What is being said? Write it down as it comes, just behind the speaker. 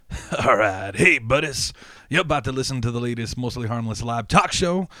All right. Hey, buddies. You're about to listen to the latest Mostly Harmless live talk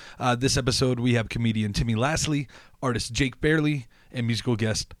show. This episode, we have comedian Timmi Lasley, artist Jake Fairley, and musical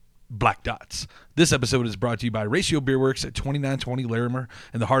guest Black Dots. This episode is brought to you by Ratio Beer Works at 2920 Larimer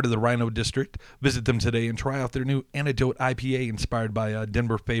in the heart of the Rhino District. Visit them today and try out their new Antidote IPA inspired by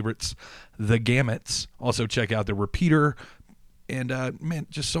Denver favorites, the Gamuts. Also, check out their Repeater. And, man,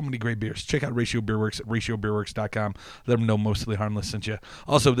 just so many great beers. Check out Ratio Beer Works at ratiobeerworks.com. Let them know Mostly Harmless sent you.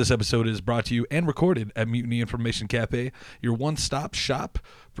 Also, this episode is brought to you and recorded at Mutiny Information Cafe, your one-stop shop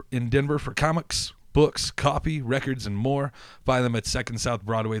in Denver for comics, books, coffee, records, and more. Find them at 2nd South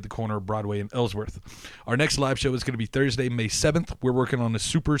Broadway at the corner of Broadway and Ellsworth. Our next live show is going to be Thursday, May 7th. We're working on a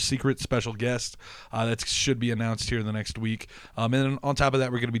super secret special guest that should be announced here in the next week. And then on top of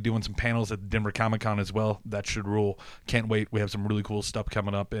that, we're going to be doing some panels at the Denver Comic-Con as well. That should rule. Can't wait. We have some really cool stuff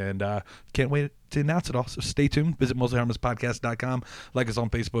coming up, and can't wait to announce it all. So stay tuned. Visit mostlyharmlesspodcast.com. Like us on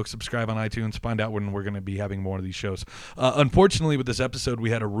Facebook. Subscribe on iTunes. Find out when we're going to be having more of these shows. Unfortunately, with this episode, we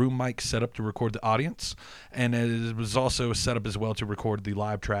had a room mic set up to record the audience, and it was also set up as well to record the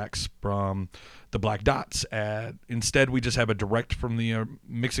live tracks from the Black Dots. Instead, we just have a direct from the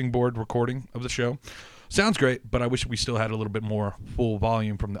mixing board recording of the show. Sounds great, but I wish we still had a little bit more full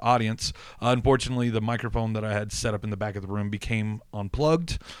volume from the audience. Unfortunately, the microphone that I had set up in the back of the room became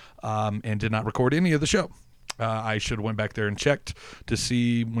unplugged and did not record any of the show. I should have went back there and checked to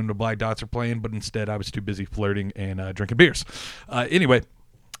see when the Black Dots are playing, but instead I was too busy flirting and drinking beers. Anyway,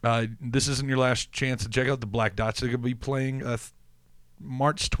 this isn't your last chance to check out the Black Dots. They're going to be playing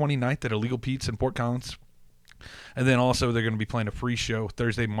March 29th at Illegal Pete's in Fort Collins. And then also they're going to be playing a free show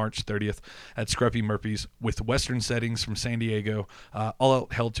Thursday, March 30th at Scruffy Murphy's with Western Settings from San Diego, All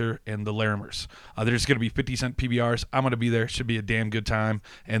Out Helter, and the Larimers. There's going to be 50-cent PBRs. I'm going to be there. Should be a damn good time.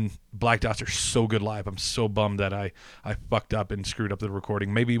 And Black Dots are so good live. I'm so bummed that I fucked up and screwed up the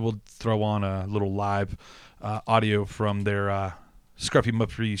recording. Maybe we'll throw on a little live audio from their Scruffy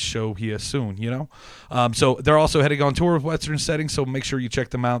Murphy's show here soon, you know? So they're also heading on tour with Western Settings, so make sure you check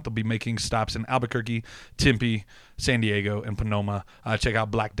them out. They'll be making stops in Albuquerque, Tempe, San Diego, and Sonoma. Check out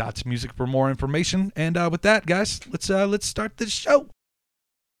Black Dots Music for more information. And with that, guys, let's start this show.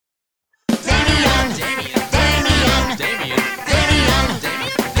 Damien.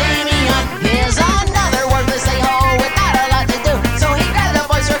 Here's another wordless a-hole without a lot to do. So he grabbed a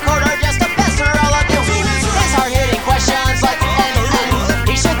voice recorder just to pester all of you. His hard-hitting questions like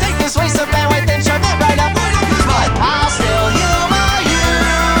he should take this waste of bandwidth and shove it right up. But I'll still humor you.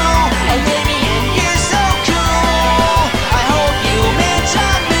 And Damien, you're so cool. I hope you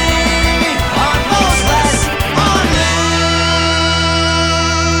mention me on Most Less Harmless.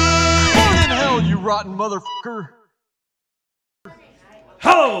 In hell, you rotten motherfucker.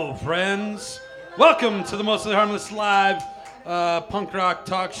 Hello, friends. Welcome to the Mostly Harmless Live punk rock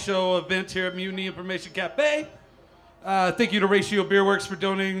talk show event here at Mutiny Information Cafe. Thank you to Ratio Beer Works for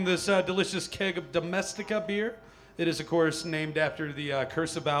donating this delicious keg of Domestica beer. It is, of course, named after the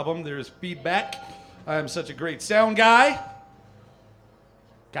Cursive album. There is feedback. I am such a great sound guy.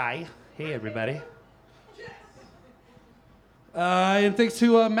 Hey, everybody. And thanks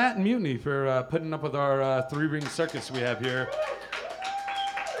to Matt and Mutiny for putting up with our three-ring circus we have here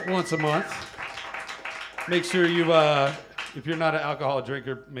once a month. Make sure you, if you're not an alcohol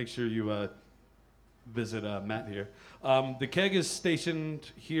drinker, make sure you visit Matt here. The keg is stationed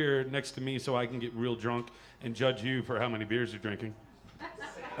here next to me so I can get real drunk and judge you for how many beers you're drinking.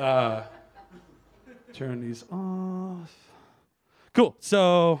 Turn these off. Cool.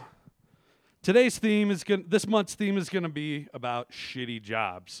 So this month's theme is gonna be about shitty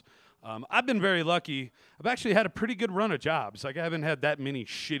jobs. I've been very lucky. I've actually had a pretty good run of jobs. Like, I haven't had that many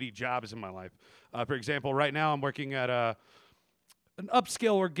shitty jobs in my life. For example, right now I'm working at an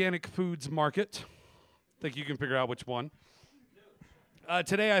upscale organic foods market. Think you can figure out which one.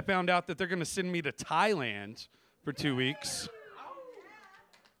 Today I found out that they're going to send me to Thailand for 2 weeks.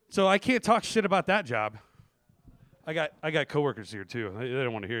 So I can't talk shit about that job. I got coworkers here too. They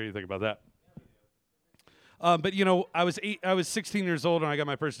don't want to hear anything about that. But you know, I was 16 years old and I got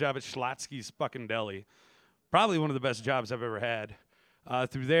my first job at Schlotsky's fucking Deli. Probably one of the best jobs I've ever had.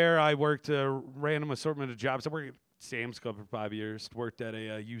 Through there, I worked a random assortment of jobs. I worked at Sam's Club for 5 years. Worked at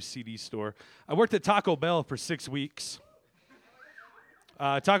a UCD store. I worked at Taco Bell for 6 weeks.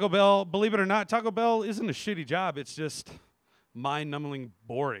 Taco Bell, believe it or not, Taco Bell isn't a shitty job. It's just mind-numbing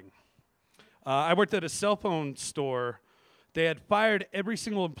boring. I worked at a cell phone store. They had fired every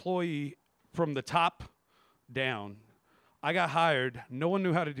single employee from the top down. I got hired. No one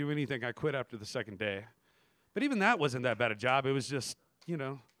knew how to do anything. I quit after the second day. But even that wasn't that bad a job. It was just, it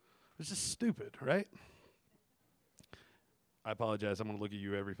was just stupid, right? I apologize. I'm going to look at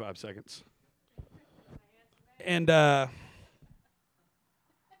you every 5 seconds. And,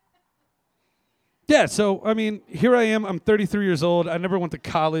 yeah, so, I mean, here I am. I'm 33 years old. I never went to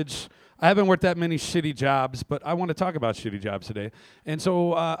college. I haven't worked that many shitty jobs, but I want to talk about shitty jobs today. And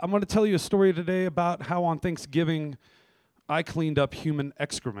so I'm going to tell you a story today about how on Thanksgiving I cleaned up human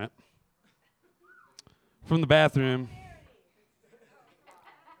excrement from the bathroom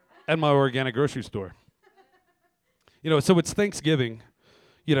at my organic grocery store. You know, so it's Thanksgiving,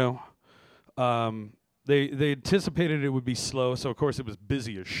 you know. They anticipated it would be slow, so of course it was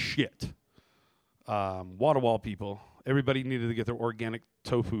busy as shit. Water wall people. Everybody needed to get their organic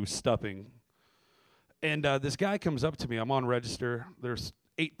tofu stuffing. And this guy comes up to me. I'm on register. There's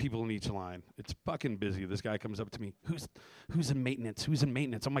 8 people in each line. It's fucking busy. This guy comes up to me. Who's in maintenance? Who's in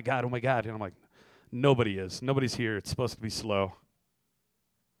maintenance? Oh, my God. And I'm like, nobody is. Nobody's here. It's supposed to be slow.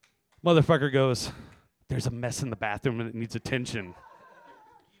 Motherfucker goes, there's a mess in the bathroom and it needs attention.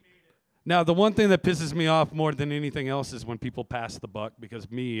 Now, the one thing that pisses me off more than anything else is when people pass the buck, because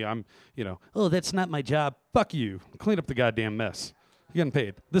I'm, oh, that's not my job. Fuck you. Clean up the goddamn mess. You're getting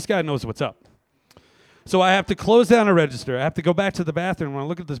paid. This guy knows what's up. So I have to close down a register. I have to go back to the bathroom. When I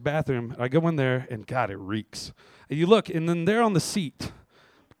look at this bathroom, I go in there, and God, it reeks. And you look, and then there on the seat,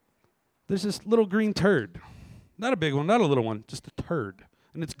 there's this little green turd. Not a big one, not a little one, just a turd.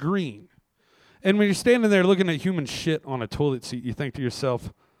 And it's green. And when you're standing there looking at human shit on a toilet seat, you think to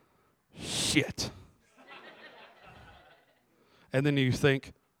yourself, shit. And then you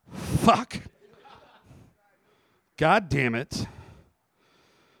think, fuck. God damn it.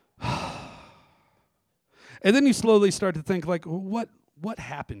 And then you slowly start to think, like, what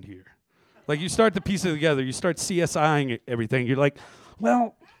happened here? Like, you start to piece it together. You start CSIing everything. You're like,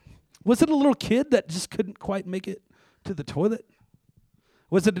 well, was it a little kid that just couldn't quite make it to the toilet?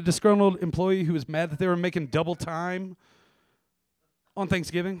 Was it a disgruntled employee who was mad that they were making double time on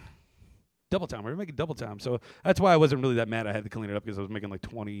Thanksgiving? Double time. We were making double time. So that's why I wasn't really that mad. I had to clean it up because I was making like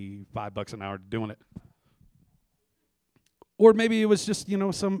 $25 an hour doing it. Or maybe it was just,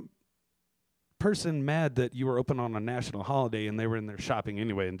 some person mad that you were open on a national holiday and they were in there shopping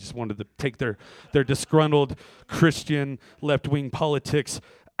anyway and just wanted to take their disgruntled Christian left-wing politics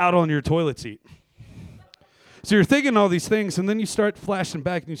out on your toilet seat. So you're thinking all these things, and then you start flashing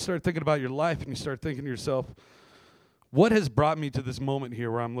back and you start thinking about your life, and you start thinking to yourself, what has brought me to this moment here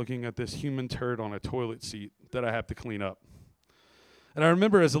where I'm looking at this human turd on a toilet seat that I have to clean up? And I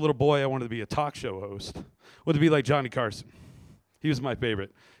remember as a little boy, I wanted to be a talk show host. I wanted to be like Johnny Carson. He was my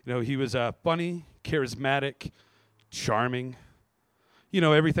favorite. He was funny, charismatic, charming.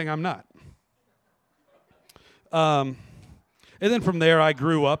 Everything I'm not. And then from there, I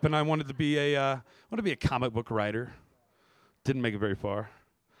grew up, and I wanted to be a comic book writer. Didn't make it very far.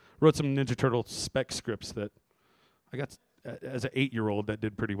 Wrote some Ninja Turtle spec scripts that I got as an 8-year-old that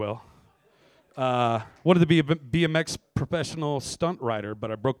did pretty well. Wanted to be a BMX professional stunt rider,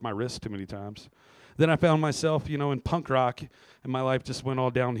 but I broke my wrist too many times. Then I found myself, in punk rock, and my life just went all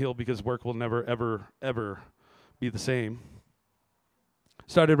downhill because work will never, ever, ever be the same.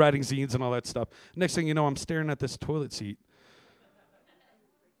 Started writing zines and all that stuff. Next thing you know, I'm staring at this toilet seat,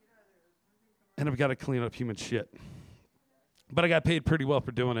 and I've got to clean up human shit. But I got paid pretty well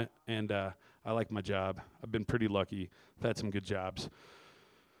for doing it, and I like my job. I've been pretty lucky. I've had some good jobs.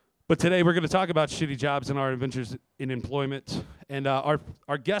 But today we're going to talk about shitty jobs and our adventures in employment. And our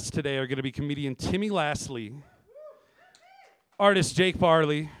guests today are going to be comedian Timmi Lasley, artist Jake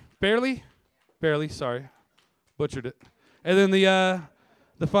Barley, Barely, sorry, butchered it. And then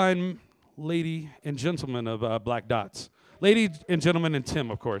the fine lady and gentleman of Black Dots. Lady and gentleman and Tim,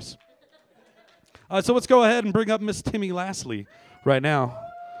 of course. So let's go ahead and bring up Miss Timmi Lasley right now.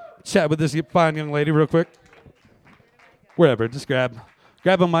 Chat with this fine young lady real quick. Wherever, just grab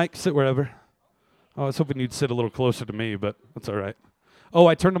a mic, sit wherever. Oh, I was hoping you'd sit a little closer to me, but that's all right. Oh,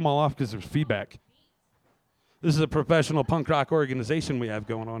 I turned them all off because there's feedback. This is a professional punk rock organization we have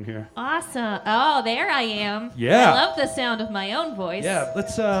going on here. Awesome. Oh, there I am. Yeah. I love the sound of my own voice. Yeah,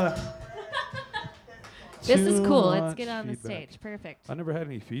 let's This is cool. Let's much get on the feedback. stage. Perfect. I never had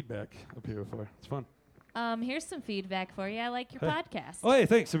any feedback up here before. It's fun. Here's some feedback for you. I like your podcast. Oh, hey,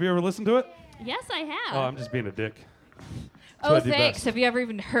 thanks. Have you ever listened to it? Yes, I have. Oh, I'm just being a dick. Oh, what I do thanks. best. Have you ever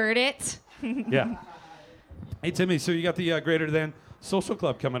even heard it? Yeah. Hey, Timmy, so you got the Greater Than Social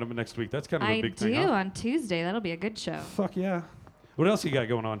Club coming up next week. That's kind of a I big do thing, huh? on Tuesday. That'll be a good show. Fuck yeah. What else you got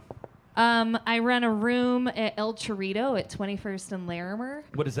going on? I run a room at El Chorrito at 21st and Larimer.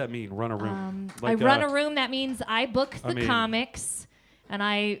 What does that mean, run a room? I run a room. That means I book the comics, and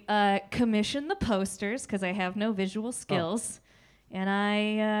I commission the posters because I have no visual skills, and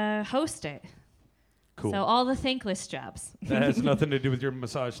I host it. Cool. So all the thankless jobs. That has nothing to do with your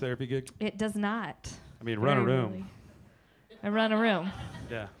massage therapy gig? It does not. I mean, run a Very room. rarely. I run a room.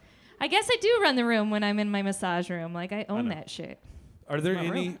 Yeah. I guess I do run the room when I'm in my massage room. Like, I own know. that shit. Are there my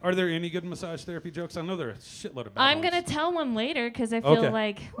any room. Are there any good massage therapy jokes? I know there are a shitload of bad I'm ones. going to tell one later because I feel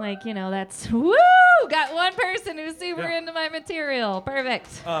Okay. like, you know, that's, woo! Got one person who's super Yeah. into my material. Perfect.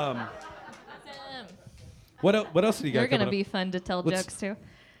 What else do you got You're going to coming be fun to tell Let's- jokes too.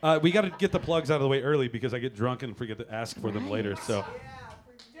 up? We got to get the plugs out of the way early because I get drunk and forget to ask for them later. So.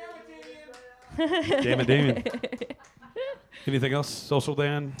 Damn it, Damien. Anything else? Social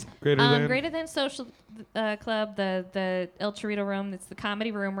Dan? Greater than? Greater Than Social Club, the El Chorrito room. It's the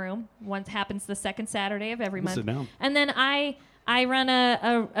comedy room. One happens the second Saturday of every Let's month. sit down. And then I run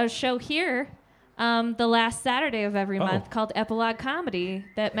a show here the last Saturday of every Oh. month called Epilogue Comedy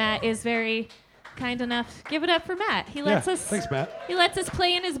that Matt is very kind enough. Give it up for Matt. He lets us. Thanks, Matt. He lets us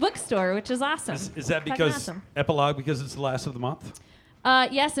play in his bookstore, which is awesome. Is that Fucking because awesome. epilogue because it's the last of the month?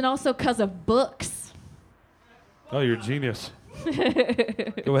 Yes, and also because of books. Oh, you're a genius.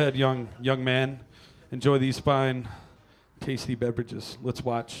 Go ahead, young man. Enjoy these fine, tasty beverages. Let's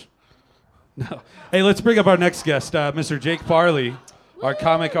watch. No. Hey, let's bring up our next guest, Mr. Jake Farley, our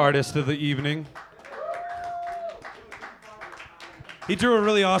comic artist of the evening. He drew a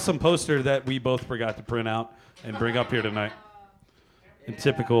really awesome poster that we both forgot to print out and bring up here tonight in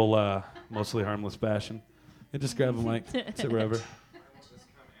typical, mostly harmless fashion. And just grab a mic, sit wherever.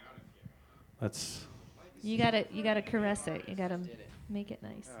 That's. You gotta caress it. You gotta make it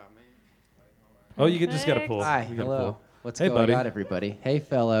nice. Oh, you just gotta pull. Hi, You gotta hello. pull. What's Hey, going buddy. on, everybody? Hey,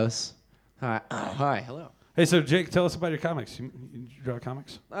 fellows. Hi. Hi, hello. Hey, so Jake, tell us about your comics. You draw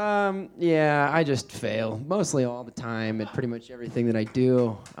comics? Yeah, I just fail mostly all the time at pretty much everything that I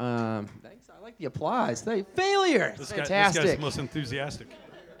do. Thanks. I like the applause. Failure. This Fantastic. guy's the most enthusiastic.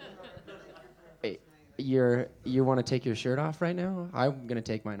 Hey, you want to take your shirt off right now? I'm gonna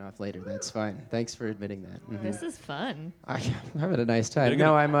take mine off later. That's fine. Thanks for admitting that. Mhm. This is fun. I'm having a nice time. You're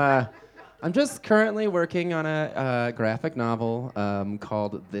No, I'm just currently working on a graphic novel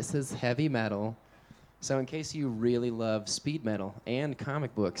called This Is Heavy Metal. So in case you really love speed metal and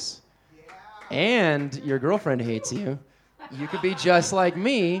comic books, and your girlfriend hates you, you could be just like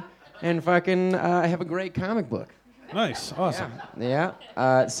me and fucking have a great comic book. Nice, awesome. Yeah.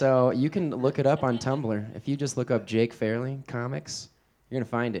 So you can look it up on Tumblr. If you just look up Jake Fairley Comics, you're gonna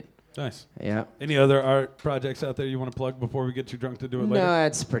find it. Nice. Yeah. Any other art projects out there you want to plug before we get too drunk to do it later? No,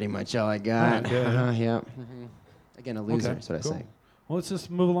 that's pretty much all I got. Okay. Yeah. Mhm. Again, a loser. Okay, That's what I cool. say. Well, let's just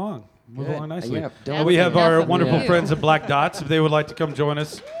move along. Move Good. along nicely. Yeah, don't- Well, we have Enough our of wonderful you. friends at Black Dots. If they would like to come join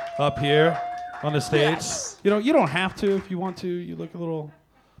us up here on the stage. Yes. You don't have to if you want to. You look a little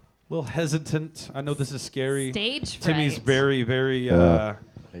hesitant. I know this is scary. Stage fright. Timmy's very, very. Hey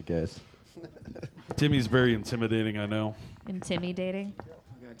guys. Timmy's very intimidating. I know. Intimidating.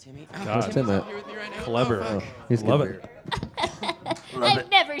 God, Timmy. God. Tim at? Clever. He's Love good. it. I've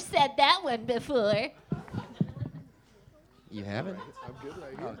never said that one before. You haven't? I'm good right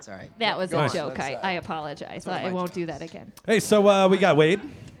here. Oh, it's all right. That was Nice. a joke. I apologize. I won't do that again. Hey, so we got Wade.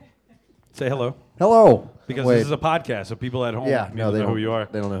 Say hello. Hello. Because Wait. this is a podcast, so people at home Yeah, need no, to they know who don't- you are.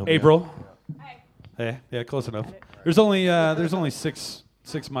 they don't know who we April. Hey, yeah, close enough. There's only six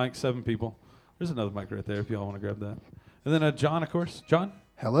mics, 7 people. There's another mic right there if y'all want to grab that. And then John, of course. John.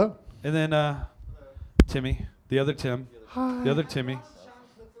 Hello. And then Timmy, the other Tim, the other Timmy.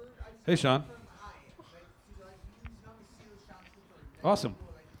 Hey, Sean. Awesome.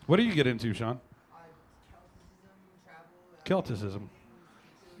 What do you get into, Sean? Celticism.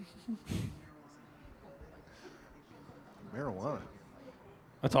 Marijuana.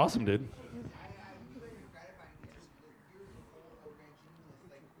 That's awesome, dude.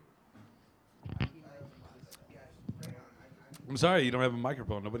 I'm sorry you don't have a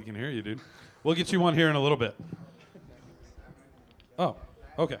microphone. Nobody can hear you, dude. We'll get you one here in a little bit. Oh,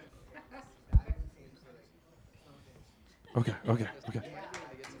 okay. Okay.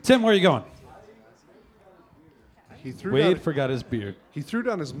 Tim, where are you going? He threw Wade down, forgot his beard. he threw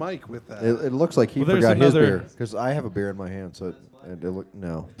down his mic with that. It looks like he Well, there's forgot his another- beer because I have a beer in my hand. So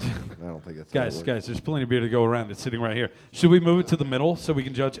no, I don't think that's how it Guys, there's plenty of beer to go around. It's sitting right here. Should we move it to the middle so we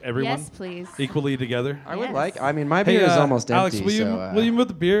can judge everyone Yes, please. equally together? I would Yes. like. I mean, my Hey, beer is almost Alex, empty. will you move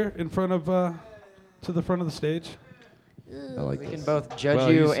the beer in front of to the front of the stage? I like we this. can both judge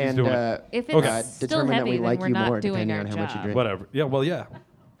Well, you he's and doing it. If it's Okay. still determine that heavy, we then like we're you not more doing depending our on how much you job. drink. Whatever. Yeah. Well, yeah.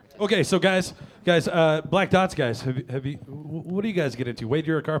 Okay, so guys, Black Dots guys, have you? What do you guys get into? Wade,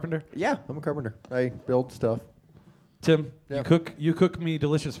 you're a carpenter. Yeah, I'm a carpenter. I build stuff. Tim, Yeah. you cook me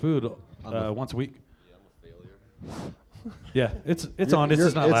delicious food once a week. Yeah, it's on. It's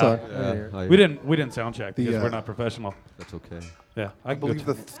just not It's loud. on. We didn't sound check because The, we're not professional. That's okay. Yeah, I believe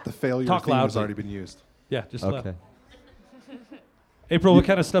the failure Talk theme has loudly. already been used. Yeah, just Okay. loud. April, what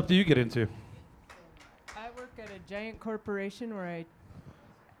kind of stuff do you get into? I work at a giant corporation where I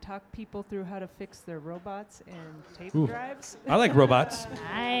talk people through how to fix their robots and tape Ooh. drives. I like robots.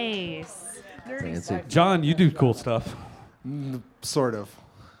 Nice. Nerdy Fancy. stuff. John, you do cool stuff. Sort of.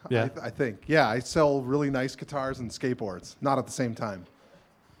 Yeah. I think. Yeah, I sell really nice guitars and skateboards. Not at the same time.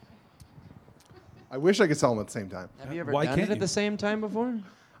 I wish I could sell them at the same time. Have you ever Why done can't it at you? the same time before?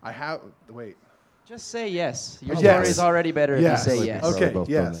 I have. Wait. Just say yes. Your Yes. story's already better Yes. if you say yes. Probably Okay. both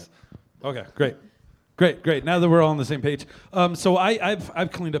done Yes. Okay, great. Now that we're all on the same page, so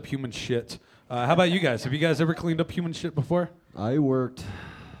I've cleaned up human shit. How about you guys? Have you guys ever cleaned up human shit before? I worked.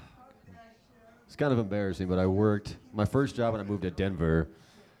 It's kind of embarrassing, but I worked. My first job when I moved to Denver,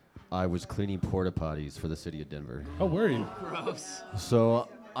 I was cleaning porta potties for the city of Denver. Oh, where are you? So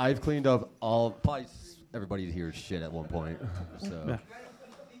I've cleaned up probably everybody here's shit at one point.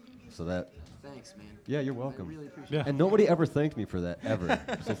 So that. Thanks, man. Yeah, you're welcome. Really appreciate Yeah, And nobody ever thanked me for that ever.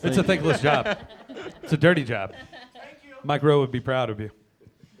 So it's a thankless job. It's a dirty job. Mike Rowe would be proud of you.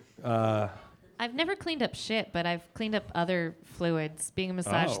 I've never cleaned up shit, but I've cleaned up other fluids. Being a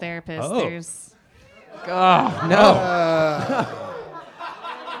massage Oh. therapist, Oh. there's. Oh, no.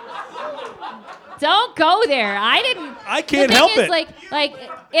 Don't go there. I didn't. I can't the thing help is, it. Like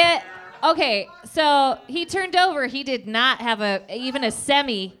it. Okay, so he turned over. He did not have even a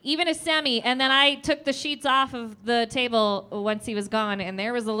semi, and then I took the sheets off of the table once he was gone, and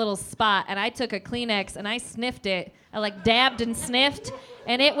there was a little spot, and I took a Kleenex and I sniffed it. I like dabbed and sniffed,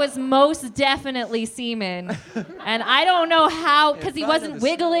 and it was most definitely semen. And I don't know how, because he wasn't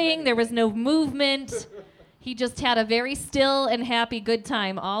wiggling. There was no movement. He just had a very still and happy good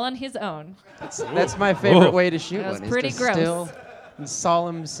time all on his own. That's my favorite Whoa. way to shoot That was one. pretty is gross. Still and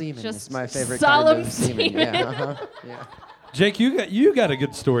solemn semen. Just It's my favorite solemn kind of semen. semen. Yeah, yeah. Jake, you got a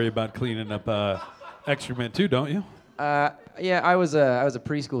good story about cleaning up excrement too, don't you? Yeah, I was a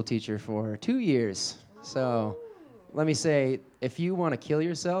preschool teacher for 2 years. So let me say, if you want to kill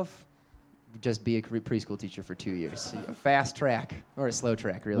yourself, just be a preschool teacher for 2 years. A fast track or a slow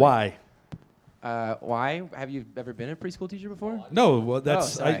track, really. Why? Why? Have you ever been a preschool teacher before? No, well, that's.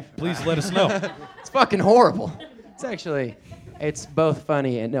 sorry. Please let us know. It's fucking horrible. It's both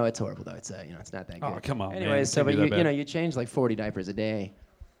funny and no, it's horrible though. It's it's not that good. Oh, come on, man. Anyways, It so can't but be that bad. you change like 40 diapers a day,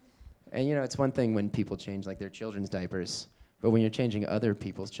 and it's one thing when people change like their children's diapers, but when you're changing other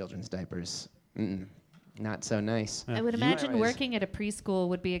people's children's diapers, not so nice. I would imagine Anyways. working at a preschool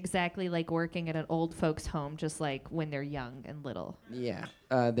would be exactly like working at an old folks' home, just like when they're young and little. Yeah,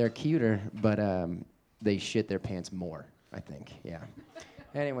 they're cuter, but they shit their pants more. I think. Yeah.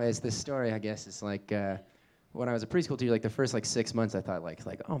 Anyways, this story I guess is like. When I was a preschool teacher, like the first 6 months, I thought like,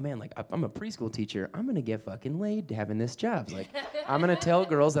 oh man, like I'm a preschool teacher. I'm gonna get fucking laid having this job. Like, I'm gonna tell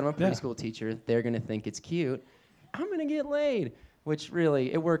girls that I'm a preschool teacher. They're gonna think it's cute. I'm gonna get laid. Which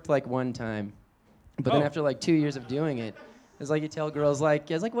really, it worked like one time, but then after 2 years of doing it, it's like you tell girls what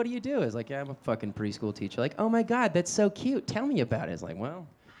do you do? It's like, yeah, I'm a fucking preschool teacher. Like, oh my god, that's so cute. Tell me about it. It's like, well,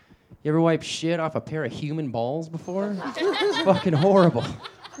 you ever wipe shit off a pair of human balls before? It's fucking horrible.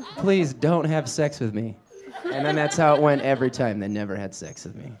 Please don't have sex with me. And then that's how it went every time. They never had sex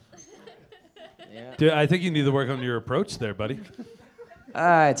with me. Yeah. Dude, I think you need to work on your approach there, buddy.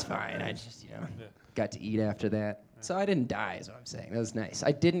 It's fine. I just, got to eat after that. So I didn't die, is what I'm saying. That was nice.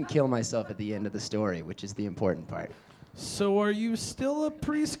 I didn't kill myself at the end of the story, which is the important part. So are you still a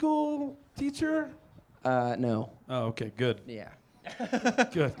preschool teacher? No. Oh, okay, good. Yeah.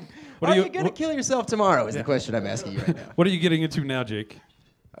 Good. Are you going to kill yourself tomorrow is the question I'm asking you right now. What are you getting into now, Jake?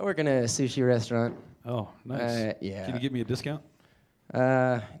 I work in a sushi restaurant. Oh, nice. Yeah. Can you give me a discount?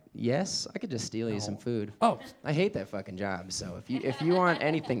 Yes, I could just steal you some food. Oh. I hate that fucking job. So if you want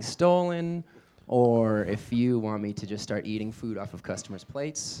anything stolen, or if you want me to just start eating food off of customers'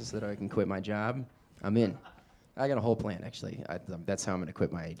 plates so that I can quit my job, I'm in. I got a whole plan actually. That's how I'm gonna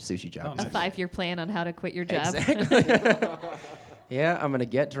quit my sushi job. A 5-year plan on how to quit your job. Exactly. Yeah, I'm gonna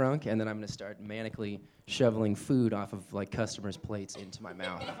get drunk and then I'm gonna start manically shoveling food off of customers' plates into my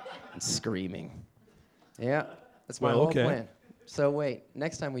mouth and screaming. Yeah, that's my whole plan. So wait,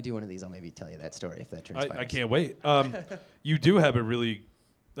 next time we do one of these, I'll maybe tell you that story if that transpires. I can't wait. You do have a really,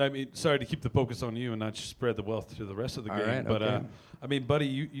 sorry to keep the focus on you and not just spread the wealth to the rest of the game. right, But okay. buddy,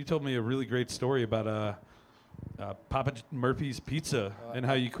 you told me a really great story about Papa Murphy's Pizza and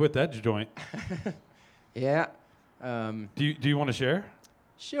how you quit that joint. Yeah. Do you want to share?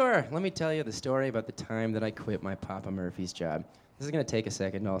 Sure. Let me tell you the story about the time that I quit my Papa Murphy's job. This is gonna take a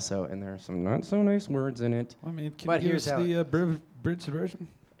second also, and there are some not so nice words in it. I mean, can But you give here's us how the bridge version?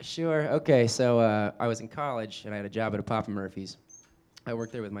 Sure. Okay. So I was in college and I had a job at a Papa Murphy's. I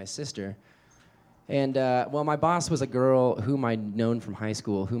worked there with my sister, and well, my boss was a girl whom I'd known from high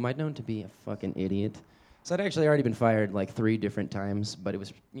school, whom I'd known to be a fucking idiot. So I'd actually already been fired like 3 different times, but it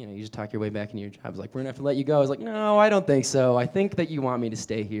was, you know, you just talk your way back into your job. I was like, we're gonna have to let you go. I was like, no, I don't think so. I think that you want me to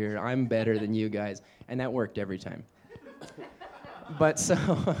stay here. I'm better than you guys, and that worked every time. But so,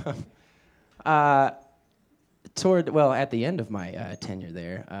 at the end of my tenure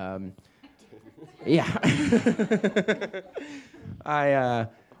there, yeah,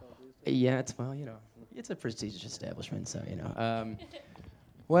 it's a prestigious establishment, so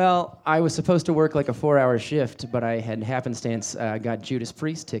well, I was supposed to work like a 4-hour shift, but I had happenstance got Judas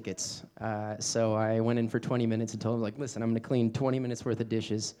Priest tickets, so I went in for 20 minutes and told him, like, listen, I'm gonna clean 20 minutes worth of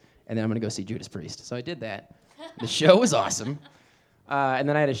dishes, and then I'm gonna go see Judas Priest. So I did that. The show was awesome. And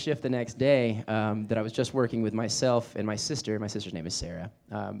then I had a shift the next day that I was just working with myself and my sister. My sister's name is Sarah.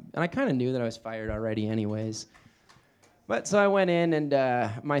 And I kind of knew that I was fired already anyways. But so I went in, and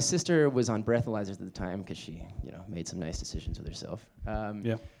my sister was on breathalyzers at the time because she, made some nice decisions with herself.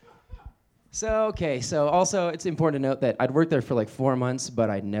 Yeah. So also it's important to note that I'd worked there for like 4 months, but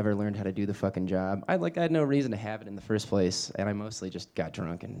I'd never learned how to do the fucking job. I had no reason to have it in the first place, and I mostly just got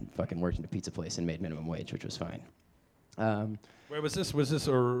drunk and fucking worked in a pizza place and made minimum wage, which was fine. Where was this? Was this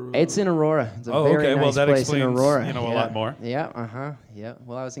or? It's in Aurora. It's a very okay. nice Well, that place explains, in Aurora. a lot more. Yeah. Yeah.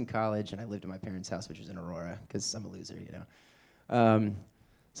 Well, I was in college and I lived at my parents' house, which is in Aurora, because I'm a loser,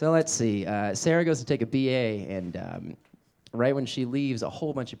 So let's see. Sarah goes to take a BA, and right when she leaves, a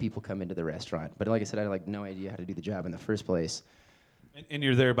whole bunch of people come into the restaurant. But like I said, I had like no idea how to do the job in the first place. And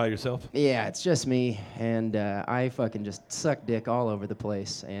you're there by yourself? Yeah, it's just me, and I fucking just suck dick all over the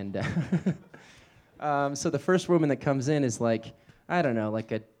place. And so the first woman that comes in is like, I don't know,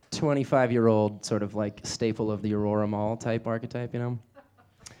 like a 25-year-old sort of like staple of the Aurora Mall type archetype,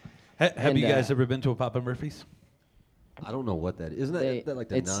 Have you guys ever been to a Papa Murphy's? I don't know what that is. Isn't that like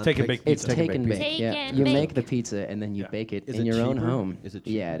the it's non- take and bake It's pizza? take and bake. Take Yeah, and you bake. make the pizza and then you bake it Is in it your own cheaper? home. Is it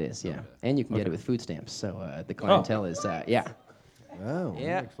Yeah, cheaper? it is. Yeah, Okay. and you can get it with food stamps. So the clientele is yeah. Oh,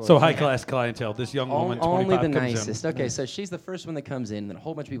 Yeah. So high-class clientele. This young woman, 25, Only the comes nicest. in. Okay, so she's the first one that comes in, then a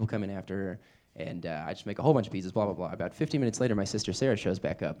whole bunch of people come in after her, and I just make a whole bunch of pizzas, blah, blah, blah. About 15 minutes later, my sister Sarah shows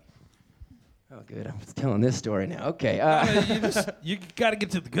back up. Oh, good. I'm telling this story now. Okay. You got to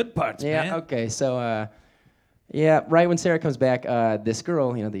get to the good parts, Yeah, man. okay. So, right when Sarah comes back, this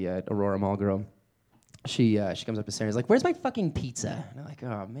girl, the Aurora Mall girl, she comes up to Sarah and is like, where's my fucking pizza? And I'm like,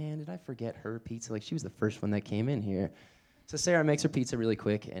 oh, man, did I forget her pizza? Like, she was the first one that came in here. So Sarah makes her pizza really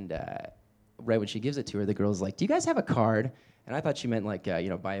quick, and right when she gives it to her, the girl's like, do you guys have a card? And I thought she meant like,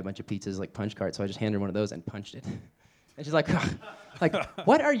 buy a bunch of pizzas, like punch cards. So I just handed her one of those and punched it. And she's like,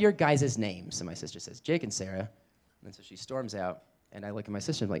 what are your guys' names? And my sister says, Jake and Sarah. And so she storms out, and I look at my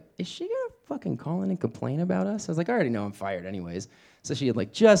sister and I'm like, is she gonna fucking call in and complain about us? I was like, I already know I'm fired anyways. So she had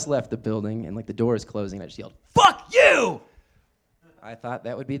like just left the building, and like the door is closing, and I just yelled, fuck you! I thought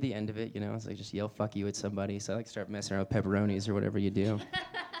that would be the end of it, So I just yell fuck you at somebody. So I like start messing around with pepperonis or whatever you do.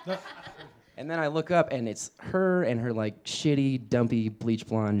 And then I look up, and it's her and her like shitty, dumpy, bleach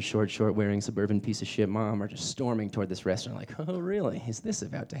blonde, short wearing suburban piece of shit mom are just storming toward this restaurant like, oh really? Is this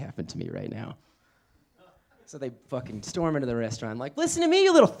about to happen to me right now? So they fucking storm into the restaurant like, listen to me,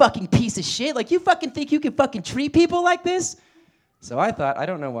 you little fucking piece of shit. Like, you fucking think you can fucking treat people like this? So I thought, I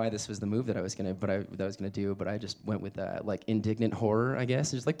don't know why this was the move that I was gonna do, but I just went with like indignant horror, I guess.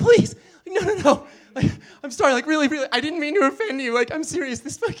 Just like, please, no. Like, I'm sorry, like really, I didn't mean to offend you. Like, I'm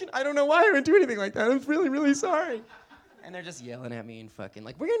serious. I don't know why I would do anything like that. I'm really, really sorry. And they're just yelling at me and fucking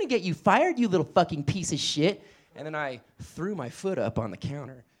like, we're gonna get you fired, you little fucking piece of shit. And then I threw my foot up on the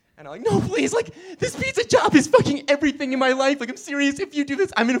counter. And I'm like, no, please, like, this pizza job is fucking everything in my life. Like, I'm serious. If you do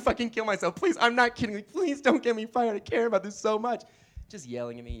this, I'm gonna fucking kill myself. Please, I'm not kidding. Like, please don't get me fired. I care about this so much. Just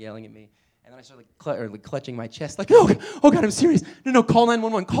yelling at me. And then I started like clutching my chest, like, oh God, I'm serious. No, call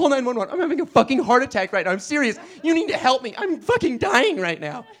 911. Call 911. I'm having a fucking heart attack right now. I'm serious. You need to help me. I'm fucking dying right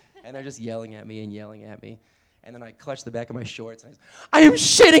now. And they're just yelling at me. And then I clutch the back of my shorts. And I am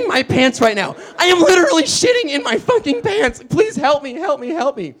shitting my pants right now. I am literally shitting in my fucking pants. Please help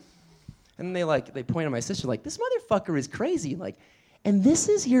me. And they point at my sister like, this motherfucker is crazy. Like, and this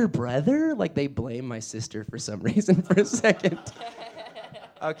is your brother? Like, they blame my sister for some reason for a second.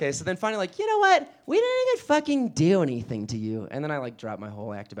 Okay, so then finally, like, you know what? We didn't even fucking do anything to you. And then I like dropped my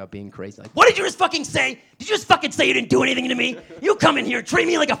whole act about being crazy. Like, what did you just fucking say? Did you just fucking say you didn't do anything to me? You come in here, treat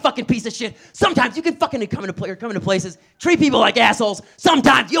me like a fucking piece of shit. Sometimes you can fucking come into places, treat people like assholes.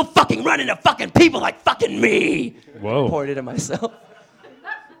 Sometimes you'll fucking run into fucking people like fucking me. Whoa. Pointed at myself.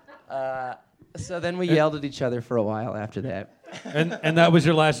 So then we yelled at each other for a while after that. And that was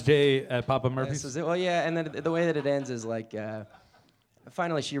your last day at Papa Murphy's? This was it. Well, yeah, and then the way that it ends is like,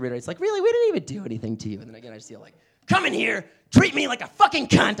 finally she reiterates, like, really, we didn't even do anything to you. And then again, I just feel like, come in here, treat me like a fucking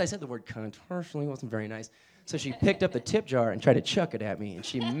cunt. I said the word cunt harshly, it wasn't very nice. So she picked up the tip jar and tried to chuck it at me, and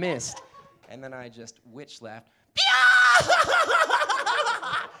she missed. And then I just witch laughed.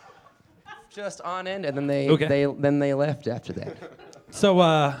 Just on end, and then they left after that.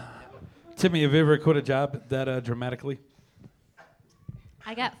 So, Timmy, have you ever quit a job that dramatically?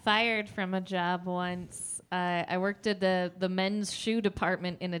 I got fired from a job once. I worked at the men's shoe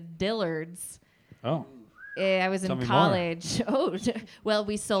department in a Dillard's. Oh. I was Tell in me college. Oh, well,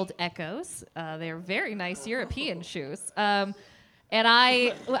 we sold Echoes. They're very nice European shoes. And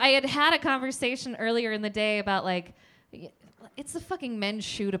I had a conversation earlier in the day about, like, it's the fucking men's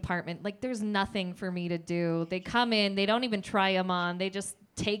shoe department. Like, there's nothing for me to do. They come in, they don't even try them on. They just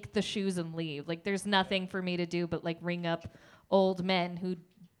take the shoes and leave. Like, there's nothing for me to do but, like, ring up old men who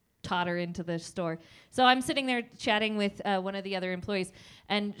totter into the store. So I'm sitting there chatting with one of the other employees,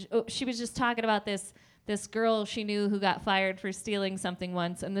 and she was just talking about this girl she knew who got fired for stealing something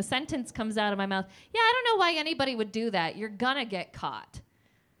once, and the sentence comes out of my mouth, yeah, I don't know why anybody would do that. You're gonna get caught.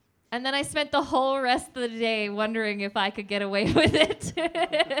 And then I spent the whole rest of the day wondering if I could get away with it.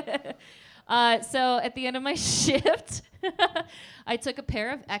 So at the end of my shift, I took a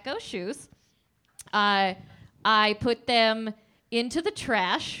pair of Echo shoes. I put them into the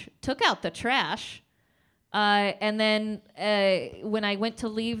trash, took out the trash, and then when I went to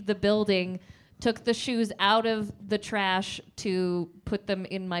leave the building, took the shoes out of the trash to put them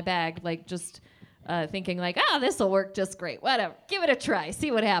in my bag, like just thinking like, this'll work just great, whatever, give it a try,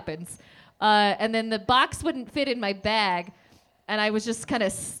 see what happens. And then the box wouldn't fit in my bag, and I was just kind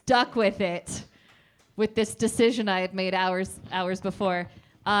of stuck with it, with this decision I had made hours before.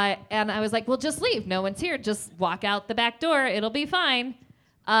 And I was like, well, just leave. No one's here. Just walk out the back door. It'll be fine.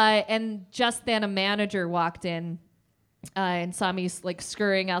 And just then a manager walked in and saw me like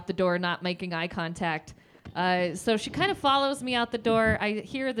scurrying out the door, not making eye contact. So she kind of follows me out the door. I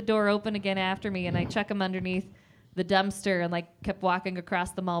hear the door open again after me, and I check them underneath the dumpster and like kept walking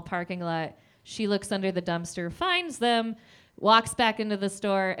across the mall parking lot. She looks under the dumpster, finds them, walks back into the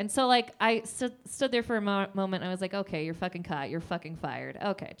store. And so, like, I stood there for a moment. I was like, okay, you're fucking caught. You're fucking fired.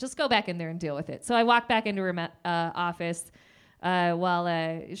 Okay, just go back in there and deal with it. So I walked back into her office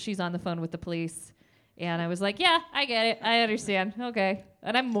while she's on the phone with the police. And I was like, yeah, I get it. I understand. Okay.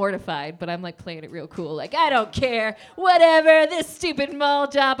 And I'm mortified, but I'm, like, playing it real cool. Like, I don't care. Whatever, this stupid mall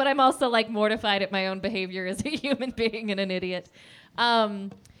job. But I'm also, like, mortified at my own behavior as a human being and an idiot.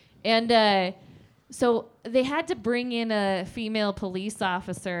 So they had to bring in a female police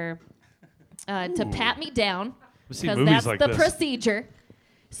officer to pat me down, because that's like the this. procedure.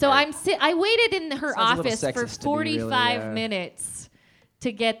 So I waited in her Sounds a little office for sexist to me, really, 45 minutes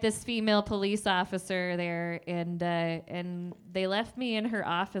to get this female police officer there, and they left me in her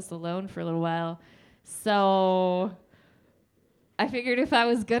office alone for a little while. So I figured if I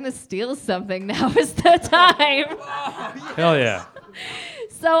was gonna steal something, now was the time. Hell yeah.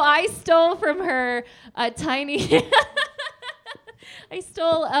 So I stole from her a tiny... I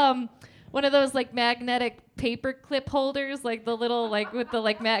stole one of those, like, magnetic paper clip holders, like the little, like, with the,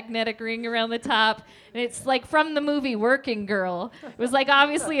 like, magnetic ring around the top. And it's, like, from the movie Working Girl. It was, like,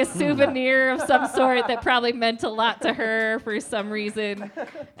 obviously a souvenir of some sort that probably meant a lot to her for some reason.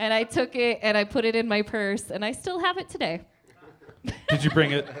 And I took it and I put it in my purse, and I still have it today. Did you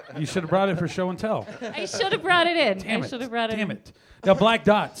bring it? You should have brought it for show and tell. I should have brought it in. Damn I should have brought it in. Damn it. Now, Black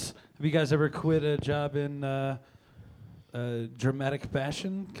Dots. Have you guys ever quit a job in dramatic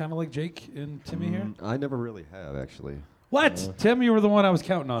fashion, kind of like Jake and Timmy here? I never really have, actually. What? Tim, you were the one I was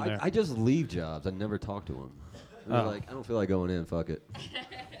counting on there. I just leave jobs. I never talk to them. Like, I don't feel like going in. Fuck it.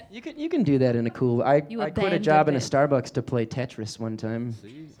 You can do that in a cool... I quit a abandoned job in a it. Starbucks to play Tetris one time.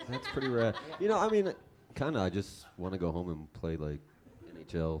 See, that's pretty rad. You know, I mean, kind of. I just want to go home and play like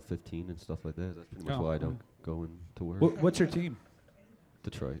NHL 15 and stuff like that. That's pretty much why I don't go into work. What's your team?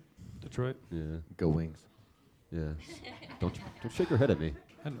 Detroit. Detroit? Yeah. Go Wings. Yeah. Don't shake your head at me.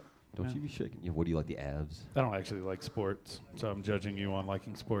 I Don't you be shaking. Yeah, what do you like, the abs? don't actually like sports, so I'm judging you on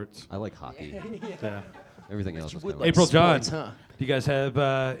liking sports. I like hockey. Yeah. Everything else is kind of like April John, sports, huh? do you guys have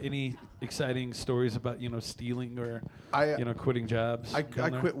any exciting stories about stealing or I quitting jobs? I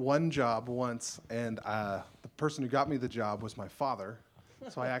down there? quit one job once, and the person who got me the job was my father.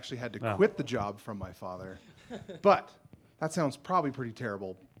 So I actually had to quit the job from my father. But that sounds probably pretty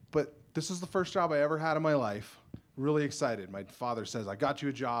terrible. But this is the first job I ever had in my life. Really excited. My father says, I got you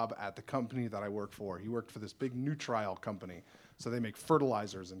a job at the company that I work for. He worked for this big Nutrile company. So they make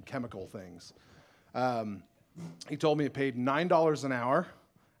fertilizers and chemical things. He told me it paid $9 an hour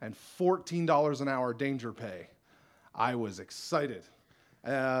and $14 an hour danger pay. I was excited.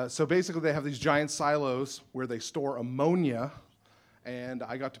 So basically they have these giant silos where they store ammonia, and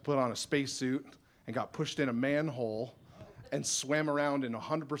I got to put on a spacesuit and got pushed in a manhole and swam around in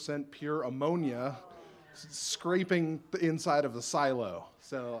 100% pure ammonia, scraping the inside of the silo.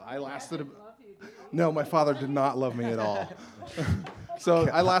 So I lasted. No, my father did not love me at all. So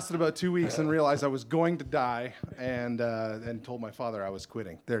I lasted about 2 weeks and realized I was going to die, and told my father I was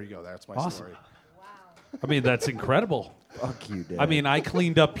quitting. There you go. That's my story. I mean, that's incredible. Fuck you, Dad. I mean, I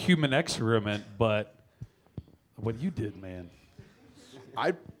cleaned up human excrement, but what you did, man.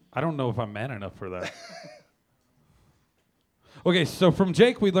 I don't know if I'm man enough for that. Okay, so from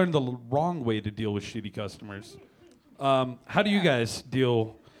Jake, we learned the wrong way to deal with shitty customers. How do you guys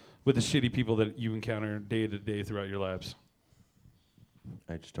deal with the shitty people that you encounter day to day throughout your lives?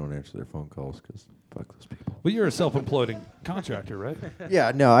 I just don't answer their phone calls because fuck those people. Well, you're a self-employed contractor, right?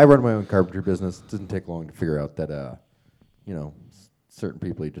 Yeah, no, I run my own carpentry business. It doesn't take long to figure out that, certain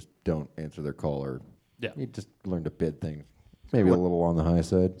people you just don't answer their call, or you just learn to bid things. Maybe a little on the high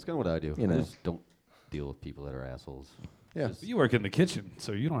side. That's kind of what I do. You know. I just don't deal with people that are assholes. Yeah. Just- You work in the kitchen,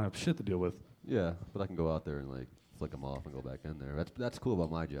 so you don't have shit to deal with. yeah, but I can go out there and like flick them off and go back in there. That's cool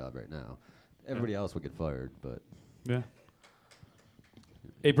about my job right now. Everybody else would get fired, but Yeah.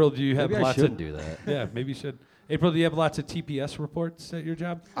 April, do you have maybe I lots shouldn't of do that. Yeah, maybe you should. April, do you have lots of TPS reports at your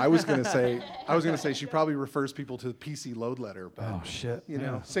job? I was gonna say she probably refers people to the PC load letter, but Oh shit.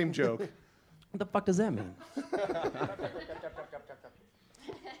 same joke. What the fuck does that mean?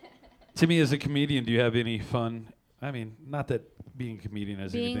 Timmy, as a comedian, do you have any fun? I mean, not that being a comedian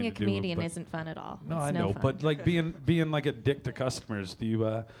has Being anything a to do comedian with, isn't fun at all. No, It's I know, fun. but like being like a dick to customers, do you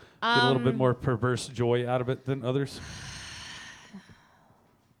get a little bit more perverse joy out of it than others?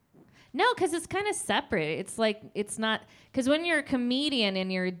 No, because it's kind of separate. It's like, it's not, because when you're a comedian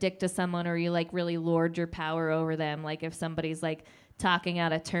and you're a dick to someone, or you like really lord your power over them, like if somebody's like talking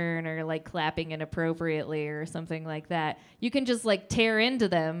out of turn or like clapping inappropriately or something like that, you can just like tear into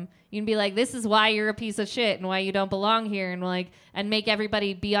them. You can be like, this is why you're a piece of shit and why you don't belong here, and like, and make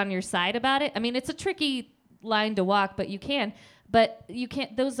everybody be on your side about it. I mean, it's a tricky line to walk, but you can. But you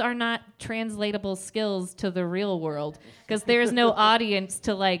can't, those are not translatable skills to the real world, because there's no audience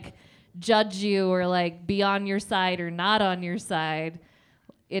to like judge you or like be on your side or not on your side.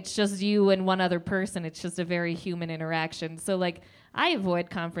 It's just you and one other person. It's just a very human interaction. So like, I avoid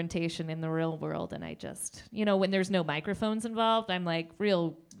confrontation in the real world, and I just, when there's no microphones involved, I'm like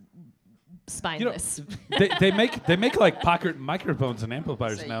real spineless. They make like pocket microphones and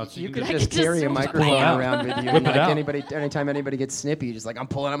amplifiers now, so You can could just just carry a just microphone out. around with you. Whip And it like out. anytime anybody gets snippy, you're just like, I'm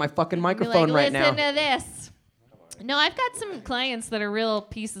pulling out my fucking Be microphone like, right now. listen to this. No, I've got some clients that are real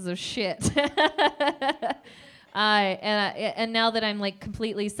pieces of shit. And now that I'm like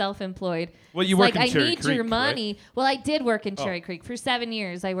completely self-employed, Well, you it's work like, in Cherry I need Creek, your right? money. Well, I did work in Oh. Cherry Creek for 7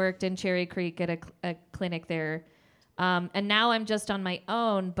 years. I worked in Cherry Creek at a clinic there, and now I'm just on my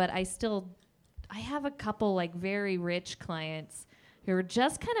own. But I have a couple like very rich clients who are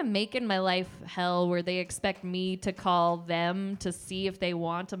just kind of making my life hell, where they expect me to call them to see if they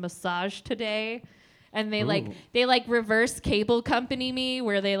want a massage today. And they like reverse cable company me,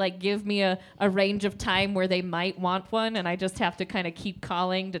 where they like give me a range of time where they might want one, and I just have to kind of keep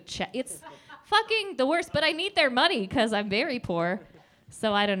calling to check. It's fucking the worst, but I need their money because I'm very poor.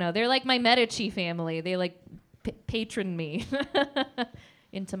 So I don't know. They're like my Medici family. They like patron me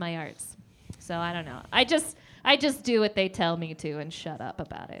into my arts. So I don't know. I just do what they tell me to and shut up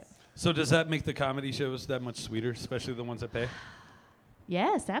about it. So does that make the comedy shows that much sweeter, especially the ones that pay?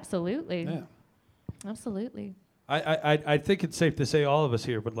 Yes, absolutely. Yeah. Absolutely. I think it's safe to say all of us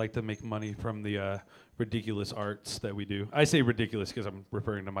here would like to make money from the ridiculous arts that we do. I say ridiculous because I'm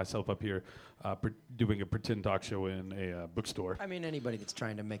referring to myself up here doing a pretend talk show in a bookstore. I mean, anybody that's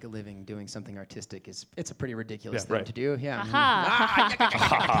trying to make a living doing something artistic it's a pretty ridiculous Yeah, thing right. to do. Yeah.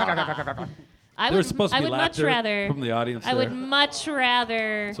 I There was supposed to be would much laughter rather from the audience I there. would much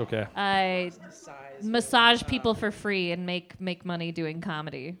rather It's okay. massage people for free and make money doing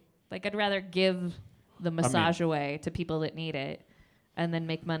comedy. Like, I'd rather give the massage away to people that need it and then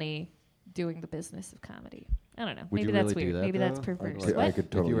make money doing the business of comedy. I don't know. Would Maybe you that's really do weird. that, Maybe that's though? perverse. I What? could If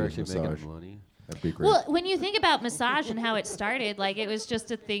totally you were use actually massage. making money. That'd be great. Well, when you think about massage and how it started, like it was just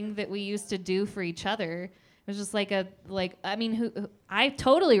a thing that we used to do for each other. It was just I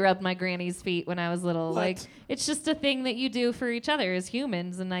totally rubbed my granny's feet when I was little. What? Like it's just a thing that you do for each other as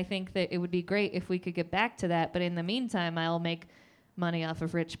humans, and I think that it would be great if we could get back to that. But in the meantime, I'll make money off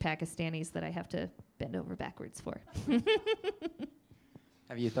of rich Pakistanis that I have to bend over backwards for.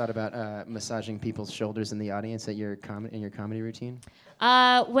 Have you thought about massaging people's shoulders in the audience at your in your comedy routine?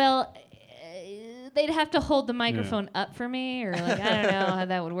 They'd have to hold the microphone up for me, or like I don't know how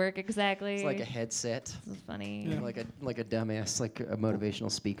that would work exactly. It's like a headset. This is funny. Like a dumbass, like a motivational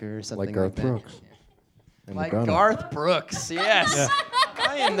speaker or something Like Garth that. Brooks. And Like Madonna. Garth Brooks, yes.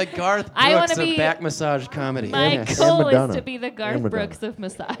 I am the Garth I wanna Brooks of be- back massage comedy. My Yes. goal is Madonna. to be the And Garth Madonna. Brooks of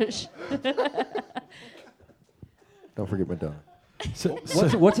massage. Don't forget Madonna. So,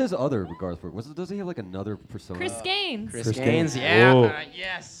 what's his other Garth Brooks? Does he have like another persona? Chris Gaines. Chris Chris Gaines, Gaines. yeah. Whoa.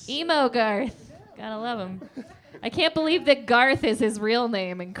 Yes. Emo Garth. Gotta love him. I can't believe that Garth is his real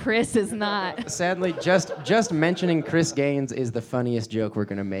name and Chris is not. Sadly, just mentioning Chris Gaines is the funniest joke we're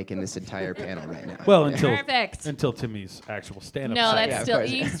gonna make in this entire panel right now. Well, until Perfect. Timmy's actual stand-up. No, set. that's of still course.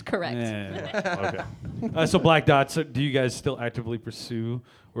 he's correct. Yeah. Okay. So Black Dots, do you guys still actively pursue,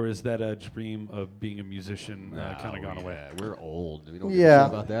 or is that a dream of being a musician kind of gone away? We're old. We don't Yeah. give a shit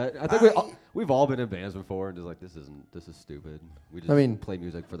about that. I think we've all been in bands before and just like this is stupid. We just I mean, play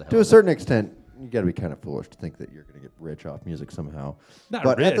music for the hell To a of it. certain extent, you got to be kind of foolish to think that you're going to get rich off music somehow. Not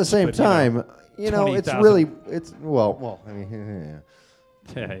but at the rich, same but, you know, time, it's 20,000. really well. I mean,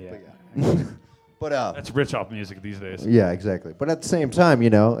 Yeah. but That's rich off music these days. yeah, exactly. But at the same time,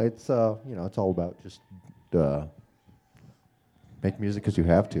 it's it's all about just make music because you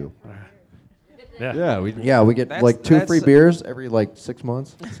have to. Yeah. Yeah, We get That's- like 2 that's- free beers every 6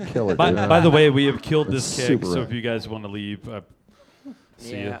 months. It's killer. By, dude. by the way, we have killed this It's keg, super so rad. if you guys want to leave,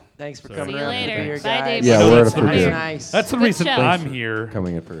 see Yeah. ya. Thanks for Sorry. coming See you around. later. For beer, Bye, guys. Dave. Yeah, No, we're that's at a the free reason. beer. Nice. That's the Good reason show. I'm for here.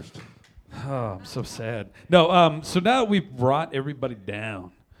 coming in first. Oh, I'm so sad. No, so now we've brought everybody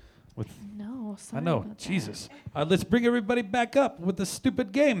down. With No, I sorry know, about that. Jesus. Let's bring everybody back up with the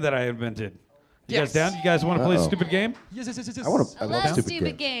stupid game that I invented. You guys Yes. down? You guys want to play a Uh-oh. stupid game? I want to. I I love love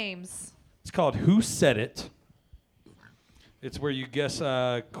stupid games. It's called Who Said It. It's where you guess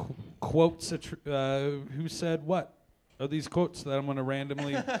quotes. Who said what? Of these quotes that I'm going to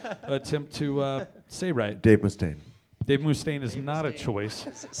randomly attempt to say right. Dave Mustaine. Dave Mustaine is not a choice.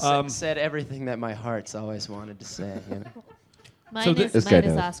 Said everything that my heart's always wanted to say. Mine thi- is, This guy mine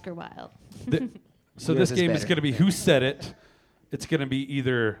is knows. Oscar Wilde. So Yours this is game is better. going to be Who Said It. It's going to be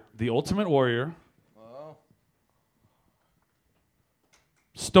either The Ultimate Warrior,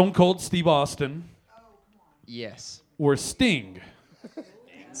 Stone Cold Steve Austin, Yes. or Sting.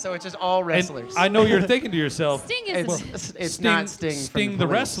 So it's just all And wrestlers. I know you're thinking to yourself, Sting is It's Sting- not Sting. Sting from the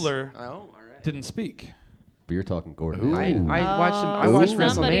Police. wresler. Oh, all right. didn't speak. But you're talking Gordon. I Hayward. watched him. I watched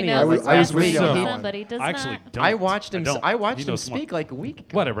somebody WrestleMania. knows I was that. with you on that one. Somebody does I actually not. don't. I watched him. don't. I watched He him knows more. speak like a week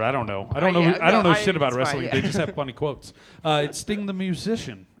ago. Whatever. I don't know. I don't know. yeah, I don't no, know shit about it's wrestling. fine, They yeah. just have funny quotes. It's Sting the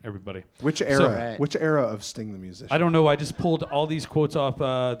musician. Everybody. Which era? So- Right. Which era of Sting the musician? I don't know. I just pulled all these quotes off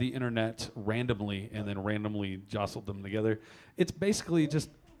the internet randomly and then randomly jostled them together. It's basically just.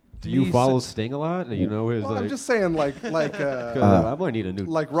 Do you me follow s- Sting a lot? Do you know his Well, like? I'm just saying, like, 'Cause I might need a new.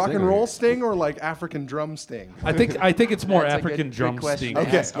 like rock and singer roll here. Sting or like African drum Sting. I think it's more That's a good- African good drum question sting. to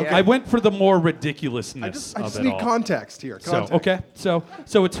Okay, ask, okay. yeah. I went for the more ridiculousness I of just it need all. context here. So Context. okay,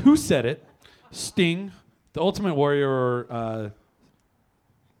 so it's Who Said It, Sting, The Ultimate Warrior, or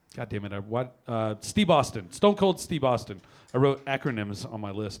God damn it, Steve Austin, Stone Cold Steve Austin. I wrote acronyms on my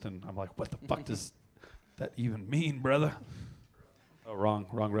list, and I'm like, what the fuck does that even mean, brother? Oh, wrong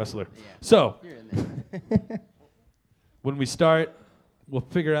wrestler. So You're in there. when we start, we'll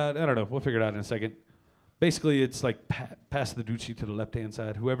figure out. I don't know. We'll figure it out in a second. Basically, it's like pass the Ducci to the left-hand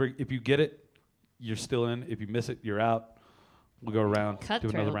side. Whoever, if you get it, you're still in. If you miss it, you're out. We'll go around, do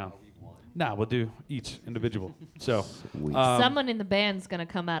Cutthroat. another round. Nah, we'll do each individual. So, Someone in the band's gonna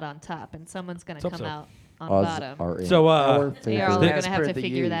come out on top, and someone's gonna Hope come so. out on Us bottom. are in So, our They are all favor. As gonna have per to the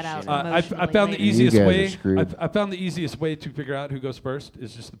figure that usual. out. I emotionally found the later. easiest guys are way. screwed. I found the easiest way to figure out who goes first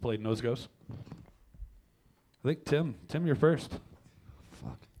is just to play nose goes. I think Tim, you're first.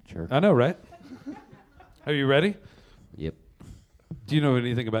 Fuck, jerk. I know, right? Are you ready? Yep. Do you know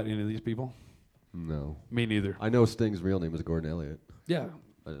anything about any of these people? No. Me neither. I know Sting's real name is Gordon Elliott. Yeah.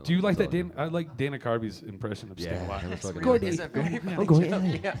 I don't Do you know. like That's that? all I know. I like Dana Carvey's impression of Sting a lot. that was fucking Gordon nice. is a very funny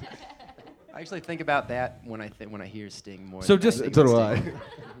joke, yeah. I actually think about that when I hear Sting more. So than I just- think So of do I. Sting.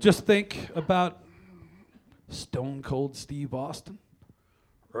 Just think about Stone Cold Steve Austin,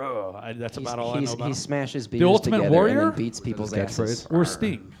 That's about all I know about He him. smashes beers The Ultimate together Warrior? and then beats people's asses. Or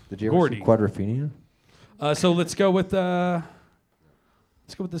Sting. Did you ever Gordy. see Quadrophenia? So let's go with this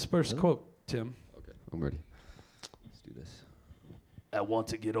first quote, Tim. Okay, I'm ready. Let's do this. I want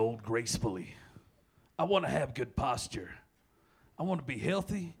to get old gracefully. I want to have good posture. I want to be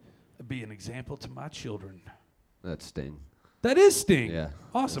healthy and be an example to my children. That's Sting. That is Sting. Yeah.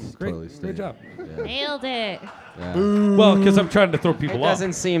 Awesome. That's Great. totally Great Sting. job. Yeah. Nailed it. Yeah. Well, because I'm trying to throw It people off.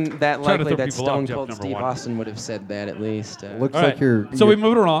 doesn't seem that Trying to likely throw that people off, Stone Jeff, Cold number Steve one. Austin would have said that at least. Looks All like right. you're. So we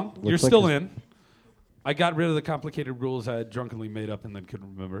move it along. You're looks like still this- in. I got rid of the complicated rules I had drunkenly made up and then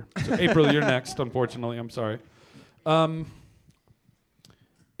couldn't remember. So April, you're next, unfortunately. I'm sorry.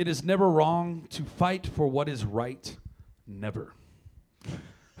 It is never wrong to fight for what is right. Never.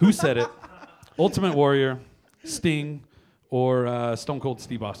 Who said it? Ultimate Warrior, Sting, or Stone Cold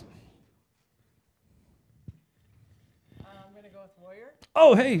Steve Austin? I'm going to go with Warrior.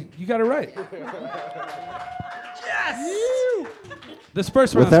 Oh, hey, you got it right. Yes! This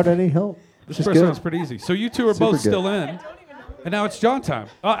first round. Without any help. This Just first good. round's pretty easy. So you two are Super both good. still in. And now it's John time.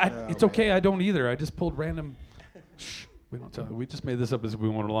 It's okay. I don't either. I just pulled random. Shh. We don't tell. We just made this up as we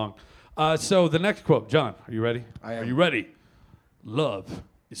went along. So the next quote, John, are you ready? I am. Are you ready? Love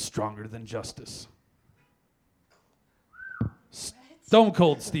is stronger than justice. Stone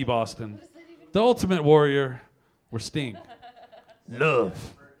Cold Steve Austin, the Ultimate Warrior, or Sting.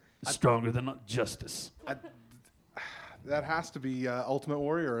 Love is stronger than justice. That has to be Ultimate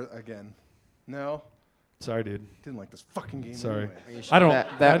Warrior again. No, Sorry, dude. didn't like this fucking game. Sorry. Anyway. I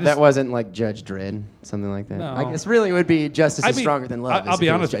don't. That wasn't like Judge Dredd, something like that. No. I guess really it would be Justice is Stronger Than Love. I'll as be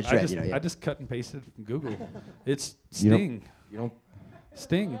if it was honest. Judge I Dredd, just, you know, yeah. I just cut and pasted from Google. It's You don't- Sting. You don't.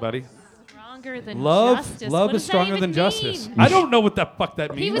 Sting, buddy. Stronger than Love, justice. love What is does that stronger even than justice. mean? I don't know what the fuck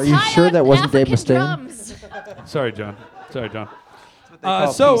that He means. was Are you high sure on that wasn't Dave African Mustaine? drums. Sorry, John. Sorry, John.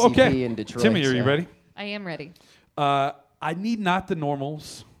 call So PCP okay, in Detroit, Timmy, are you so- ready? I am ready. I need not the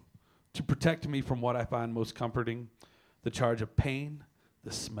normals to protect me from what I find most comforting: the charge of pain,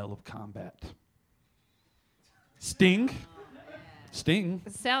 the smell of combat. Sting. Sting.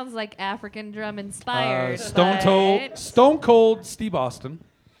 It sounds like African drum inspired. Stone Cold Steve Austin,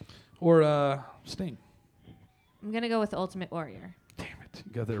 or Sting. I'm gonna go with Ultimate Warrior. Damn it,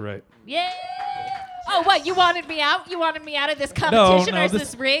 you got that right. Yeah. Oh, what? You wanted me out? You wanted me out of this competition, no, or is this-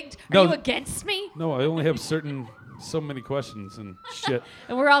 this rigged? Are no, you against me? No, I only have so many questions and shit.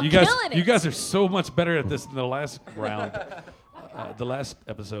 And we're all you guys, killing it. You guys are so much better at this than the last round, the last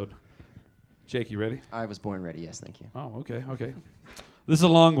episode. Jake, you ready? I was born ready, yes, thank you. Oh, okay, okay. This is a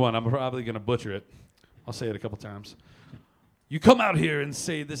long one. I'm probably going to butcher it. I'll say it a couple times. You come out here and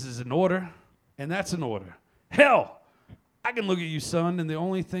say this is an order, and that's an order. Hell, I can look at you, son, and the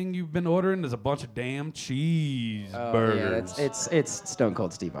only thing you've been ordering is a bunch of damn cheeseburgers. Oh, yeah, it's Stone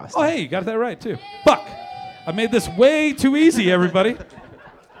Cold Steve Austin. Oh, hey, you got that right, too. Fuck. I made this way too easy, everybody.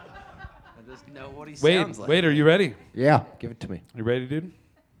 I just know what he Wait, sounds like. wait, are you ready? Yeah, give it to me. You ready, dude?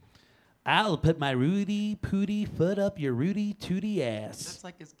 I'll put my Rudy Pooty foot up your Rudy Tooty ass. That's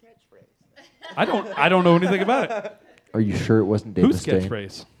like his catchphrase. I don't know anything about it. Are you sure it wasn't Dave Whose Mustaine?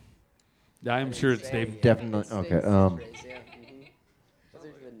 catchphrase? Yeah, I'm sure it's Dave. Definitely. Okay. Those are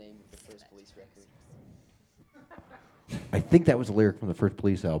the name of the first police record. I think that was a lyric from the first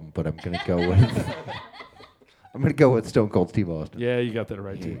Police album, but I'm gonna go with. I'm gonna go with Stone Cold Steve Austin. Yeah, you got that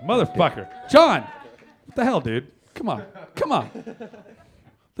right, too. Motherfucker. John! What the hell, dude? Come on. Come on.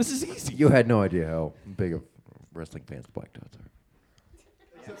 This is easy. You had no idea how big of wrestling fans Black Dots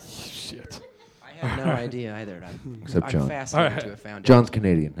are. Shit. I had no idea either. Except I'm John. fascinated All right. to have found John's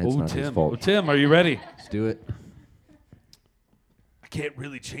Canadian. It's Oh, not his Tim. fault. Oh, Tim, are you ready? Let's do it. I can't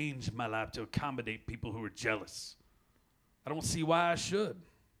really change my life to accommodate people who are jealous. I don't see why I should.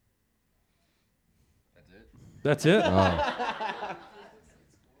 That's it? All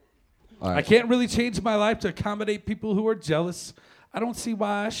I right. can't really change my life to accommodate people who are jealous. I don't see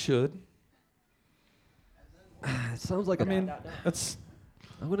why I should. It sounds like I mean, that's...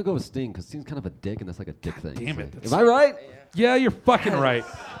 I'm gonna go with Sting because Sting's kind of a dick, and that's like a dick thing. damn so- it, that's- Am I right? Yeah, you're fucking right.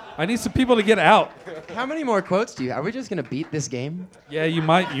 I need some people to get out. How many more quotes do you have? Are we just going to beat this game? Yeah, you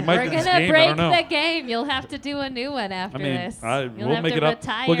might We're be gonna this game. I break don't know. the game. You'll have to do a new one after I mean, this. You'll we'll have make to it up.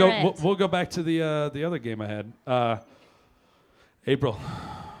 retire We'll go. it. We'll go back to the other game I had. April.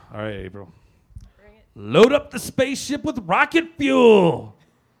 All right, April. Load up the spaceship with rocket fuel.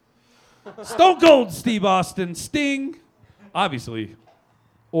 Stone Cold Steve Austin, Sting, obviously,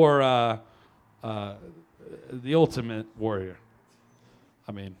 or the Ultimate Warrior.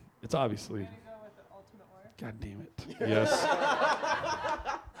 I mean, it's obviously. God damn it. Yes.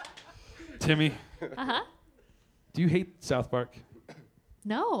 Timmy. Uh-huh. Do you hate South Park?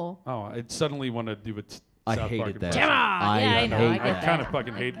 No. Oh, I suddenly want to do it. I South Park hated that. impression. Come on. Yeah, I know. I hate get I that. kind of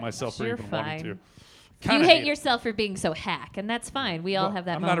fucking hate myself for You're even wanting fine. to. You Kinda hate it. yourself for being so hack, and that's fine. We all Well, have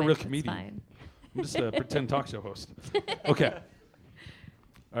that I'm moment. not a real It's comedian. fine. I'm just a pretend talk show host. Okay.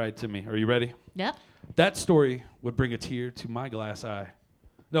 All right, Timmy, are you ready? Yep. That story would bring a tear to my glass eye.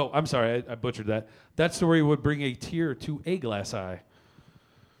 No, I'm sorry, I butchered that. That story would bring a tear to a glass eye.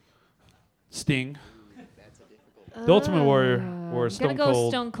 Sting. The Ultimate Warrior or Stone Gonna go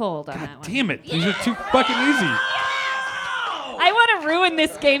Cold. Stone Cold on that one. Damn it, these are too fucking easy. I want to ruin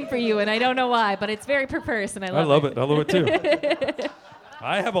this game for you, and I don't know why, but it's very perverse, and I love it. I love it too.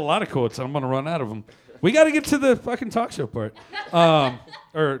 I have a lot of quotes. I'm going to run out of them. We got to get to the fucking talk show part.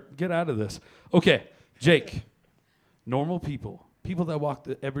 Or get out of this. Okay, Jake. Normal people. People that walk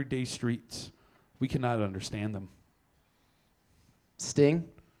the everyday streets. We cannot understand them. Sting.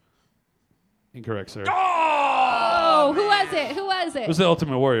 Incorrect, sir. Oh, who was it? Who was It it? was the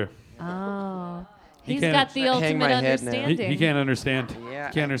Ultimate Warrior. Oh. He He's can't- got the Hang ultimate my head now. understanding. He can't understand.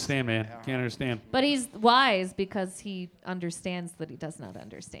 Yeah, Can't understand, man. Can't understand. But he's wise because he understands that he does not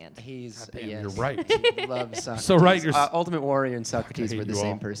understand. He's Damn, yes. you're right. He loves Socrates. So right, you're Ultimate Warrior and Socrates hate were the you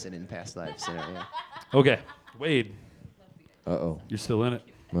same all. person in past lives. So, yeah. Okay, Wade, Uh-oh. you're still in it.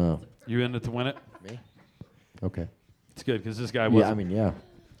 Oh. You in it to win it? Me? Okay. It's good because this guy was. Yeah, I mean, yeah.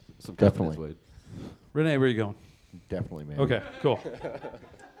 Some Definitely. confidence, Renee, where are you going? Definitely, man. Okay, cool.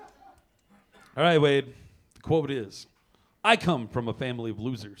 All right, Wade. The quote is, I come from a family of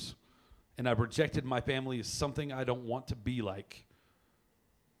losers, and I've rejected my family as something I don't want to be like.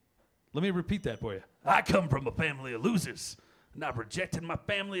 Let me repeat that for you. I come from a family of losers, and I've rejected my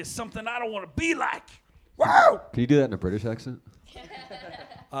family as something I don't want to be like. Wow! Can you do that in a British accent?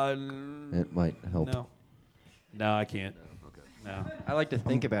 It might help. No. No, I can't. No. I like to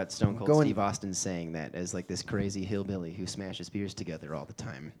think about Stone Cold going- Steve Austin saying that as like this crazy hillbilly who smashes beers together all the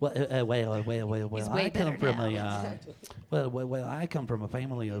time. Well, He's way I come better from now. I come from a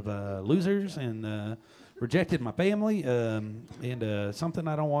family of losers and rejected my family and something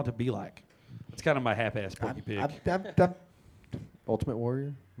I don't want to be like. It's kind of my half-ass Porky Pig. Ultimate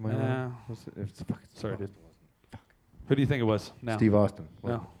Warrior? Am I Yeah. wrong? It's fucking Sorry, dude. Who do you think it was? No. Steve Austin.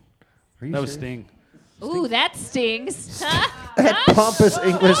 No. Are you That was serious? Sting. Ooh, that stings. That pompous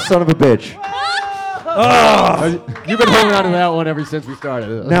English son of a bitch. You've been holding on to that one ever since we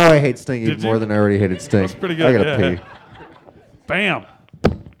started. Now I hate Sting even Did more you? than I already hated Sting. That's pretty good, I gotta yeah. pee. Bam.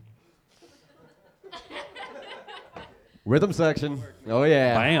 Rhythm section. Oh,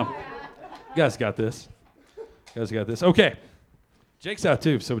 yeah. Bam. You guys got this. You guys got this. Okay. Jake's out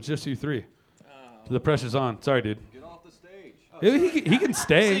too, so it's just you three. So the pressure's on. Sorry, dude. Get off the stage. He can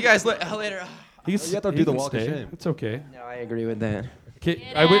stay. See you guys later. He's, You have to he do the can walk of stay. shame. It's okay. No, I agree with that. Okay,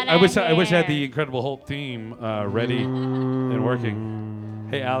 Get I wish outta I had the here. Incredible Hulk theme ready and working.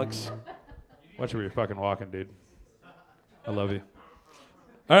 Hey, Alex. Watch where you're fucking walking, dude. I love you.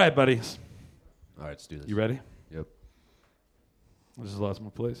 All right, buddies. All right, let's do this. You ready? Yep. I just lost my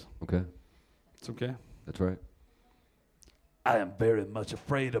place. Okay. It's okay. That's right. I am very much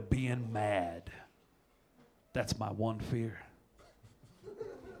afraid of being mad. That's my one fear.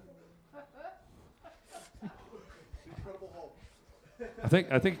 I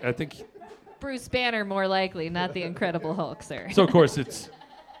think. Bruce Banner, more likely, not the Incredible Hulk, sir. So of course it's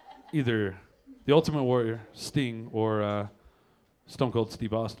either the Ultimate Warrior, Sting, or Stone Cold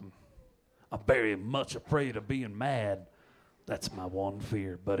Steve Austin. I'm very much afraid of being mad. That's my one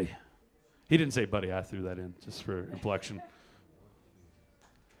fear, buddy. He didn't say buddy. I threw that in just for inflection.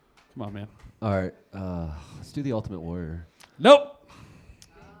 Come on, man. All right. Let's do the Ultimate Warrior. Nope.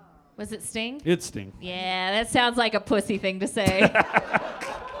 Was it Sting? It's Sting. Yeah, that sounds like a pussy thing to say.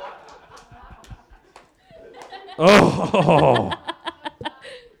 Oh.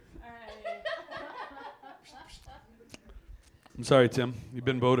 I'm sorry, Tim. You've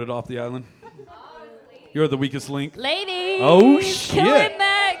been voted off the island. You're the weakest link. Ladies! Oh, shit.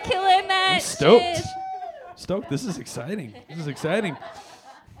 Killing that I'm stoked. shit. Stoked. This is exciting. This is exciting.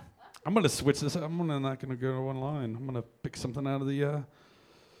 I'm gonna switch this. Not gonna go to one line. I'm gonna pick something out of the. Out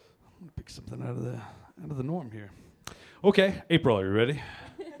of the norm here. Okay, April, are you ready?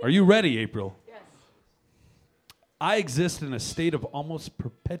 Are you ready, April? Yes. I exist in a state of almost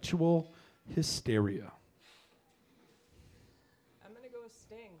perpetual hysteria. I'm gonna go with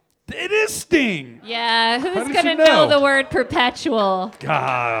Sting. It is Sting. Yeah, How who's did gonna you know know? the word perpetual?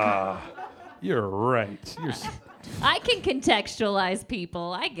 Ah, you're right. I can contextualize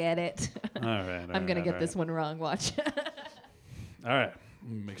people. I get it. All right. I'm gonna get this one wrong. Watch. All right.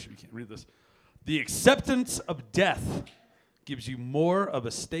 Make sure you can't read this. The acceptance of death gives you more of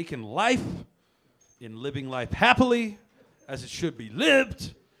a stake in life, in living life happily, as it should be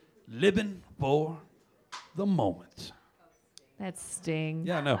lived, living for the moment. That's Sting.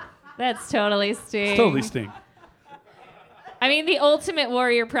 Yeah, I know. That's totally Sting. It's totally Sting. I mean, the Ultimate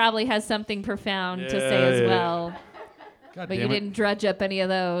Warrior probably has something profound to say as well. God But damn you it. didn't drudge up any of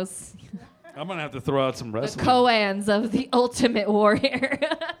those. I'm going to have to throw out some The wrestling. koans of the Ultimate Warrior.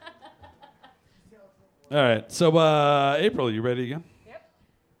 All right. So, April, you ready again? Yep.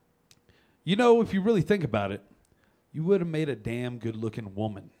 You know, if you really think about it, you would have made a damn good-looking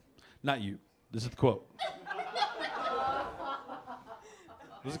woman. Not you. This is the quote.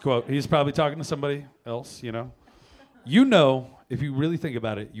 This is a quote. He's probably talking to somebody else, you know. You know, if you really think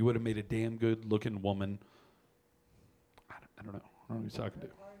about it, you would have made a damn good-looking woman. I don't know. I don't know who he's talking to.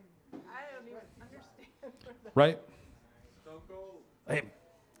 I don't even understand. Right? Hey,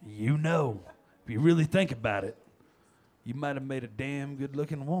 you know, if you really think about it, you might have made a damn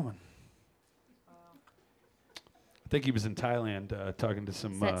good-looking woman. I think he was in Thailand talking to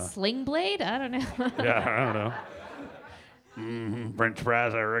some... Is that Sling Blade? I don't know. Yeah, I don't know. French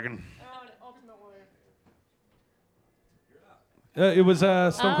fries, I reckon. It was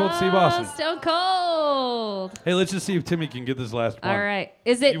Stone Cold Steve Austin. Stone Cold. Hey, let's just see if Timmy can get this last one. All right.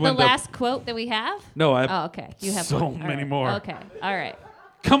 Is it You the end up- last quote that we have? No, I have Oh, okay. You have so one. All many right. more. Okay. All right.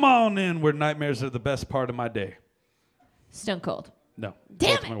 Come on in where nightmares are the best part of my day. Stone Cold. No.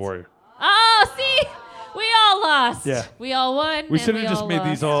 Damn Ultimate Warrior. Oh, see? We all lost. Yeah. We all won. We and should have just all made lost.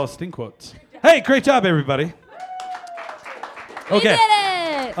 these all Sting quotes. Hey, great job, everybody. We Okay. did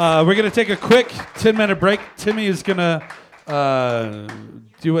it. We're going to take a quick 10-minute break. Timmy is going to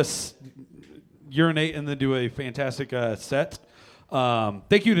urinate and then do a fantastic set.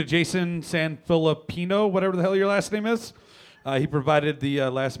 Thank you to Jason Sanfilipino, whatever the hell your last name is. He provided the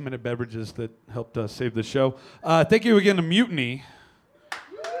last-minute beverages that helped us save the show. Thank you again to Mutiny,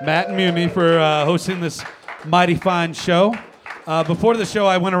 Matt and Mutiny, for hosting this mighty fine show. Before the show,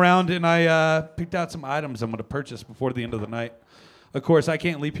 I went around and I picked out some items I'm going to purchase before the end of the night. Of course, I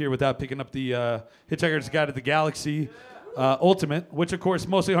can't leave here without picking up the Hitchhiker's Guide to the Galaxy Ultimate, which, of course,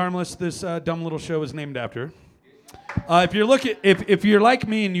 Mostly Harmless, this dumb little show is named after. If you're like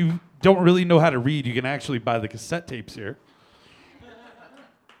me and you don't really know how to read, you can actually buy the cassette tapes here.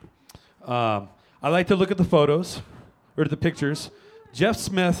 I like to look at the photos or the pictures. Jeff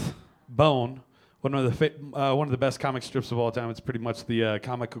Smith, Bone, one of the best comic strips of all time. It's pretty much the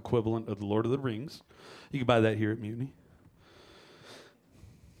comic equivalent of the Lord of the Rings. You can buy that here at Mutiny.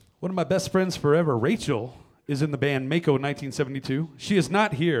 One of my best friends forever, Rachel, is in the band Mako 1972. She is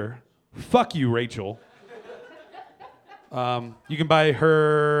not here. Fuck you, Rachel. You can buy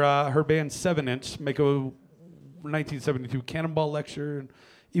her band 7-inch, Mako 1972 Cannonball Lecture, and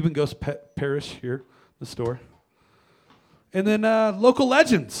even Ghost Parish here in the store. And then local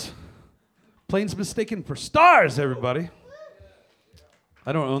legends. Planes Mistaken for Stars, everybody.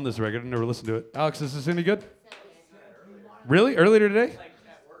 I don't own this record. I never listened to it. Alex, is this any good? Really? Earlier today?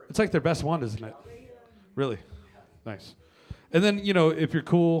 It's like their best one, isn't it? Really? Nice. And then, you know, if you're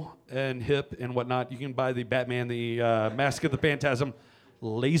cool and hip and whatnot, you can buy the Batman, the Mask of the Phantasm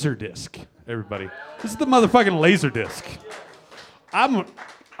Laserdisc, everybody. This is the motherfucking Laserdisc.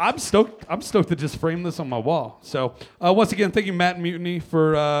 I'm stoked. I'm stoked to just frame this on my wall. So once again, thank you, Matt and Mutiny,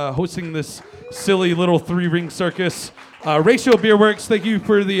 for hosting this silly little 3-ring circus. Ratio Beer Works, thank you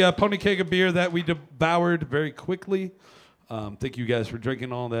for the pony keg of beer that we devoured very quickly. Thank you guys for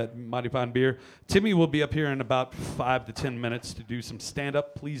drinking all that mighty fine beer. Timmy will be up here in about 5 to 10 minutes to do some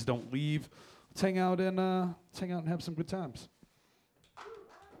stand-up. Please don't leave. Let's hang out and have some good times.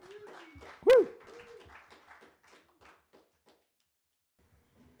 Woo!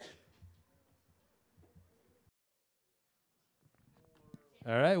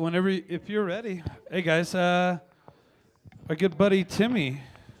 All right, if you're ready. Hey guys, our good buddy Timmy.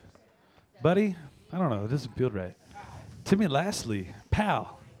 Buddy? I don't know, it doesn't feel right. Timmi Lasley,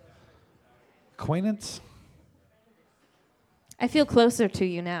 pal. Acquaintance? I feel closer to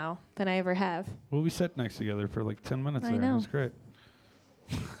you now than I ever have. Well, we sat next together for like 10 minutes I there. know. It was great.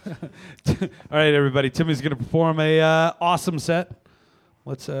 All right, everybody. Timmy's going to perform a awesome set.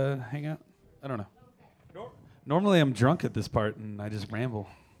 Let's hang out. I don't know. Normally I'm drunk at this part and I just ramble.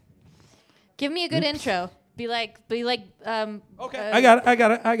 Give me a good intro. Be like. Okay. I got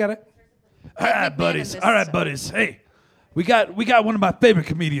it. All right, buddies. Hey, we got one of my favorite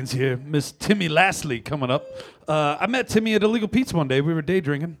comedians here, Miss Timmi Lasley, coming up. I met Timmy at Illegal Pete's one day. We were day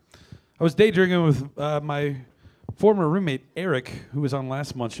drinking. I was day drinking with my former roommate Eric, who was on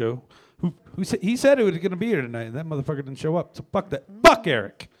last month's show. He said he was going to be here tonight, and that motherfucker didn't show up. So fuck that. Fuck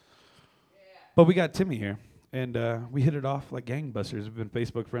Eric. But we got Timmy here, and we hit it off like gangbusters. We've been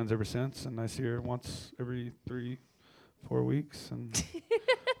Facebook friends ever since, and I see her once every 4 weeks, and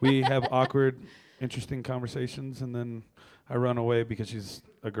we have awkward, interesting conversations, and then I run away because she's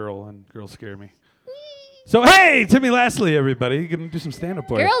a girl, and girls scare me. So, hey, Timmi Lasley, everybody. You can do some stand-up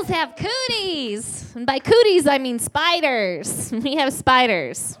work. Girls have cooties. And by cooties, I mean spiders. We have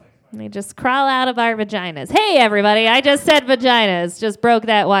spiders. They just crawl out of our vaginas. Hey, everybody. I just said vaginas. Just broke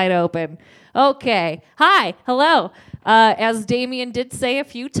that wide open. Okay. Hi. Hello. As Damien did say a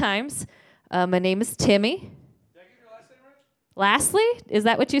few times, my name is Timmi. Did I get your last name right? Lasley? Is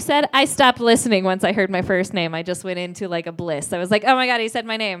that what you said? I stopped listening once I heard my first name. I just went into like a bliss. I was like, oh, my God, he said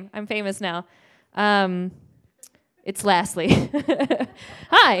my name. I'm famous now. It's Lasley.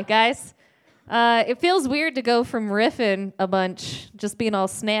 Hi, guys. It feels weird to go from riffing a bunch, just being all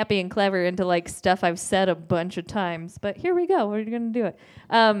snappy and clever, into like stuff I've said a bunch of times. But here we go. We're going to do it.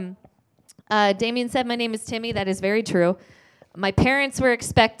 Damien said my name is Timmi. That is very true. My parents were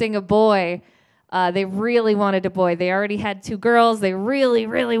expecting a boy. They really wanted a boy. They already had 2 girls. They really,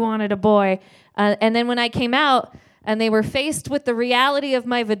 really wanted a boy. And then when I came out and they were faced with the reality of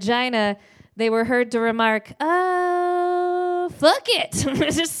my vagina, they were heard to remark, fuck it.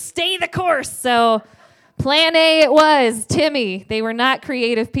 Just stay the course. So plan A it was, Timmi. They were not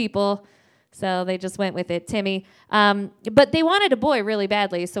creative people, so they just went with it, Timmi. But they wanted a boy really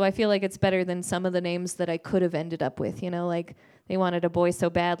badly, so I feel like it's better than some of the names that I could have ended up with. You know, like they wanted a boy so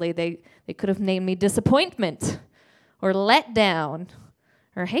badly, they could have named me Disappointment or Letdown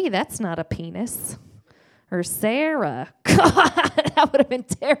or Hey, that's not a penis or Sarah. God, that would have been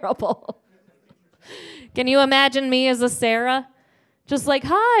terrible. Can you imagine me as a Sarah? Just like,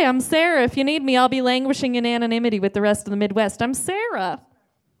 hi, I'm Sarah. If you need me, I'll be languishing in anonymity with the rest of the Midwest. I'm Sarah.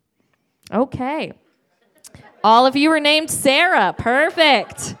 Okay. All of you are named Sarah.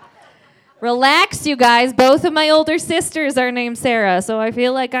 Perfect. Relax, you guys. Both of my older sisters are named Sarah, so I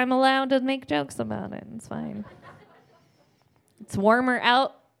feel like I'm allowed to make jokes about it. It's fine. It's warmer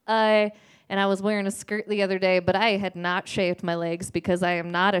out, and I was wearing a skirt the other day, but I had not shaved my legs because I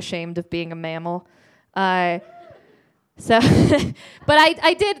am not ashamed of being a mammal. But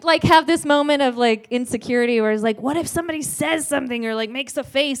I did like have this moment of like insecurity where it's like, what if somebody says something or like makes a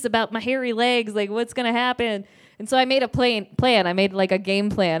face about my hairy legs? Like, what's gonna happen? And so I made a plan. I made like a game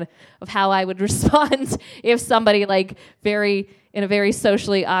plan of how I would respond if somebody like in a very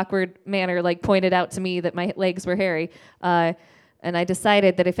socially awkward manner like pointed out to me that my legs were hairy. And I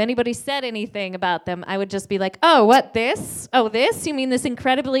decided that if anybody said anything about them, I would just be like, oh, what, this? Oh, this? You mean this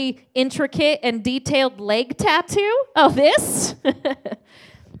incredibly intricate and detailed leg tattoo? Oh, this? You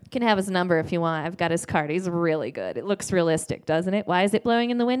can have his number if you want. I've got his card. He's really good. It looks realistic, doesn't it? Why is it blowing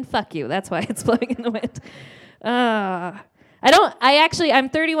in the wind? Fuck you. That's why it's blowing in the wind. I'm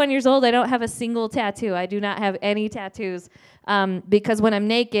 31 years old. I don't have a single tattoo. I do not have any tattoos because when I'm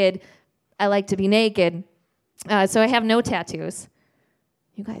naked, I like to be naked. So I have no tattoos.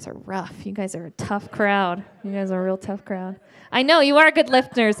 You guys are rough. You guys are a tough crowd. You guys are a real tough crowd. I know, you are good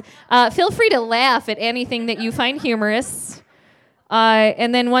listeners. Feel free to laugh at anything that you find humorous.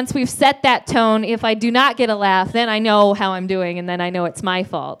 And then once we've set that tone, if I do not get a laugh, then I know how I'm doing, and then I know it's my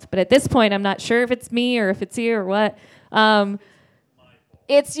fault. But at this point, I'm not sure if it's me or if it's you or what.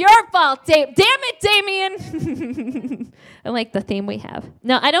 It's your fault, damn it, Damien. I like the theme we have.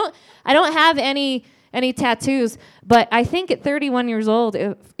 No, I don't have any tattoos, but I think at 31 years old,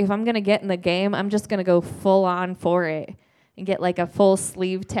 if I'm going to get in the game, I'm just going to go full on for it and get like a full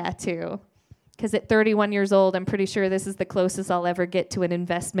sleeve tattoo. Because at 31 years old, I'm pretty sure this is the closest I'll ever get to an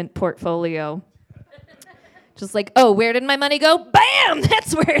investment portfolio. Just like, oh, where did my money go? Bam!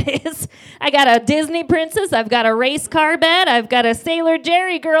 That's where it is. I got a Disney princess. I've got a race car bet. I've got a Sailor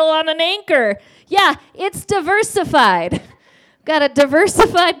Jerry girl on an anchor. Yeah, it's diversified. Got a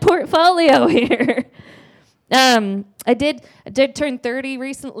diversified portfolio here. I did turn 30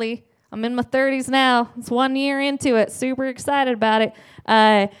 recently. I'm in my 30s now. It's 1 year into it. Super excited about it.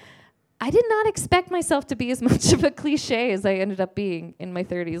 I did not expect myself to be as much of a cliche as I ended up being in my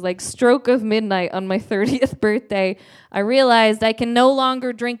 30s. Like stroke of midnight on my 30th birthday, I realized I can no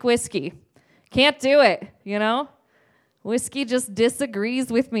longer drink whiskey. Can't do it, you know? Whiskey just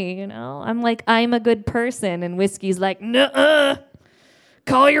disagrees with me, you know? I'm like, I'm a good person, and whiskey's like, nuh-uh.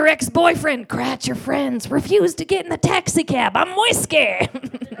 Call your ex-boyfriend, crat your friends, refuse to get in the taxi cab, I'm whiskey.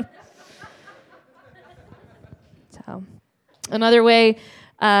 So, another way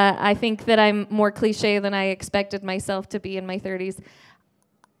I think that I'm more cliche than I expected myself to be in my 30s.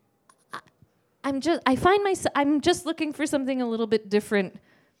 I'm just looking for something a little bit different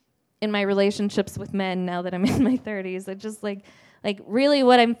in my relationships with men now that I'm in my 30s. I just like really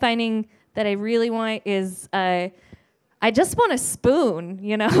what I'm finding that I really want is I just want a spoon,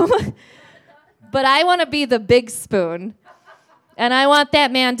 you know? But I want to be the big spoon. And I want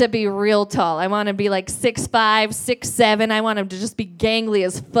that man to be real tall. I want him to be like 6'5", 6'7". I want him to just be gangly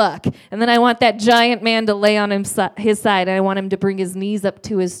as fuck. And then I want that giant man to lay on his side. And I want him to bring his knees up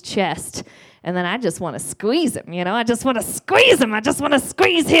to his chest. And then I just want to squeeze him, you know? I just want to squeeze him. I just want to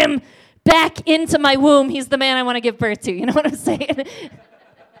squeeze him back into my womb. He's the man I want to give birth to. You know what I'm saying?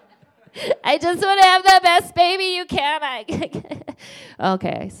 I just want to have the best baby you can.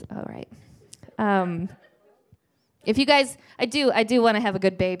 Okay, all right. If you guys, I do want to have a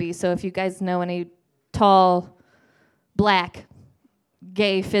good baby. So if you guys know any tall, black,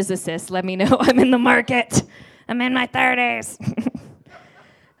 gay physicists, let me know. I'm in the market. I'm in my 30s.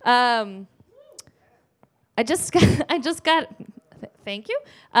 Thank you.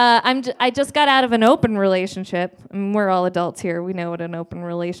 I just got out of an open relationship. I mean, we're all adults here. We know what an open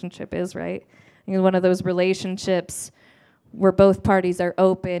relationship is, right? One of those relationships where both parties are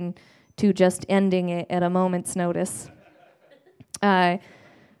open to just ending it at a moment's notice. And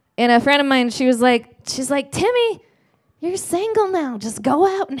a friend of mine, she's like, Timmy, you're single now. Just go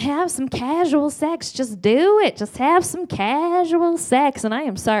out and have some casual sex. Just do it. Just have some casual sex. And I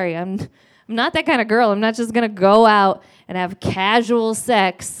am sorry, I'm not that kind of girl. I'm not just gonna go out and have casual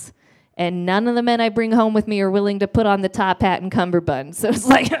sex, and none of the men I bring home with me are willing to put on the top hat and cummerbund. So it's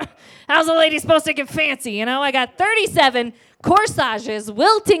like, how's a lady supposed to get fancy? You know, I got 37 corsages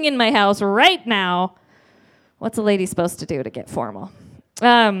wilting in my house right now. What's a lady supposed to do to get formal?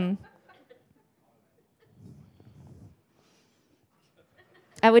 I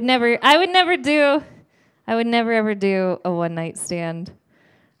would never ever do a one-night stand.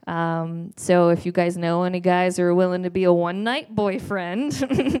 So if you guys know any guys who are willing to be a one-night boyfriend,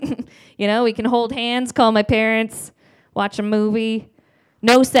 you know, we can hold hands, call my parents, watch a movie.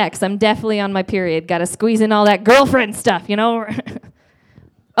 No sex. I'm definitely on my period. Got to squeeze in all that girlfriend stuff, you know?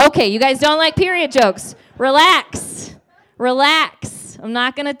 Okay, you guys don't like period jokes. Relax. I'm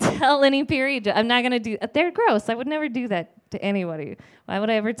not going to tell any period jokes. I'm not going to do... They're gross. I would never do that to anybody. Why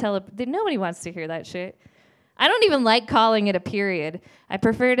would I ever tell... Nobody wants to hear that shit. I don't even like calling it a period. I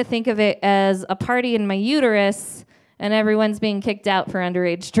prefer to think of it as a party in my uterus and everyone's being kicked out for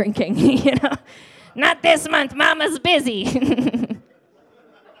underage drinking, you know? Not this month. Mama's busy.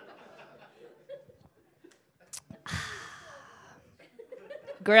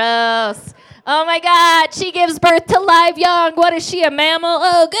 Gross. Oh my God, she gives birth to live young. What is she, a mammal?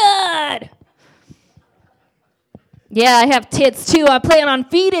 Oh God. Yeah, I have tits too. I plan on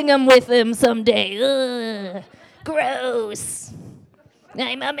feeding them with them someday. Ugh. Gross.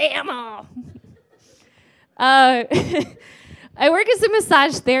 I'm a mammal. I work as a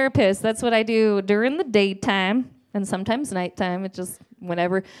massage therapist. That's what I do during the daytime and sometimes nighttime. It's just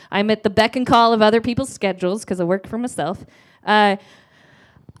whenever I'm at the beck and call of other people's schedules because I work for myself.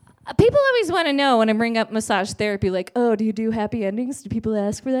 People always want to know when I bring up massage therapy, like, oh, do you do happy endings? Do people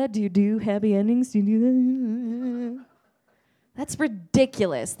ask for that? Do you do happy endings? Do you do that? That's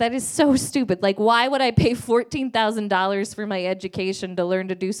ridiculous. That is so stupid. Like, why would I pay $14,000 for my education to learn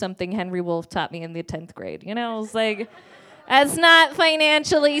to do something Henry Wolf taught me in the 10th grade? You know, it's like, that's not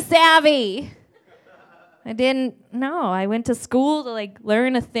financially savvy. I went to school to, like,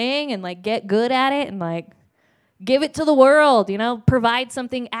 learn a thing and, like, get good at it and, like, give it to the world, you know, provide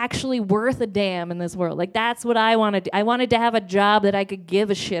something actually worth a damn in this world. Like, that's what I wanted. I wanted to have a job that I could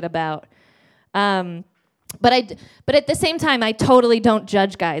give a shit about. But at the same time, I totally don't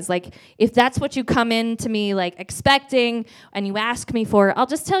judge guys. Like, if that's what you come in to me, like, expecting and you ask me for, I'll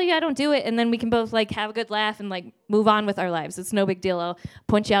just tell you I don't do it, and then we can both, like, have a good laugh and, like, move on with our lives. It's no big deal. I'll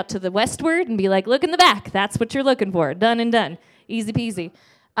point you out to the westward and be like, look in the back. That's what you're looking for. Done and done. Easy peasy.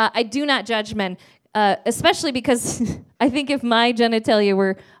 I do not judge men. Especially because I think if my genitalia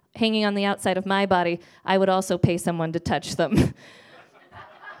were hanging on the outside of my body, I would also pay someone to touch them.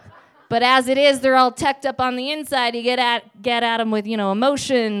 But as it is, they're all tucked up on the inside. You get at them with, you know,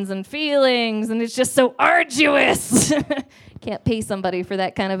 emotions and feelings, and it's just so arduous. Can't pay somebody for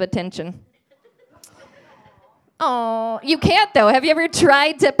that kind of attention. Oh, you can't though. Have you ever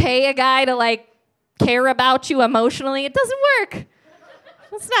tried to pay a guy to, like, care about you emotionally? It doesn't work.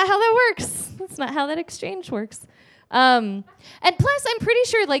 That's not how that works. That's not how that exchange works. And plus, I'm pretty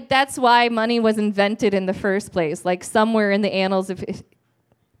sure, like, that's why money was invented in the first place. Like, somewhere in the annals of...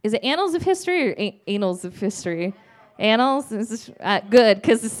 Is it annals of history or annals of history? Annals? Good,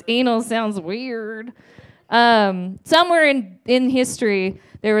 because anal sounds weird. Somewhere in history,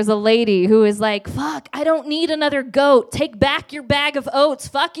 there was a lady who was like, fuck, I don't need another goat. Take back your bag of oats.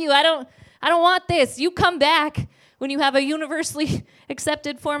 Fuck you. I don't want this. You come back when you have a universally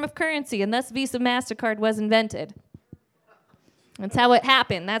accepted form of currency, and thus Visa MasterCard was invented. That's how it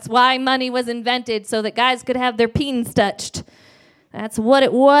happened. That's why money was invented, so that guys could have their peens touched. That's what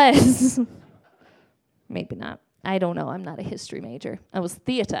it was. Maybe not. I don't know. I'm not a history major. I was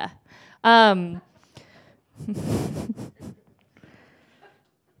theater. I'm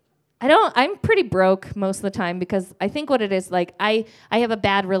pretty broke most of the time because I think what it is, like, I have a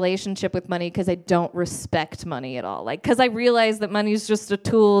bad relationship with money because I don't respect money at all. Like, because I realize that money is just a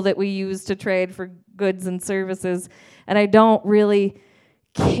tool that we use to trade for goods and services, and I don't really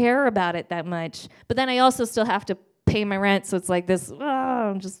care about it that much. But then I also still have to pay my rent, so it's like this,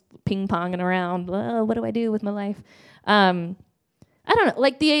 I'm just ping-ponging around. What do I do with my life? I don't know,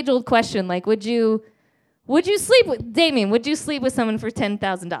 like the age-old question, like, would you sleep with, Damien, would you sleep with someone for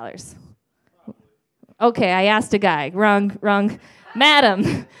 $10,000? Okay, I asked a guy. Wrong.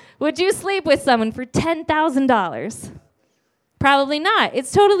 Madam, would you sleep with someone for $10,000? Probably not.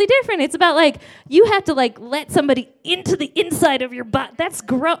 It's totally different. It's about, like, you have to, like, let somebody into the inside of your butt. That's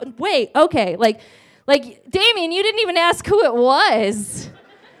gross. Wait, okay. Like, Damien, you didn't even ask who it was.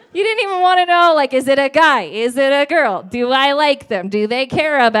 You didn't even want to know, like, is it a guy? Is it a girl? Do I like them? Do they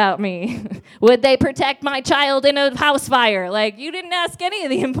care about me? Would they protect my child in a house fire? Like, you didn't ask any of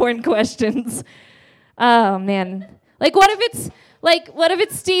the important questions. Oh, man. Like, what if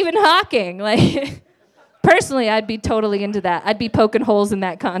it's Stephen Hawking? Like, personally, I'd be totally into that. I'd be poking holes in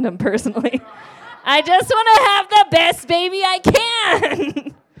that condom, personally. I just want to have the best baby I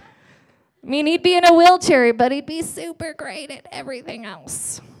can. I mean, he'd be in a wheelchair, but he'd be super great at everything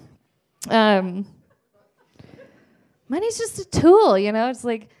else. Money's just a tool, you know? It's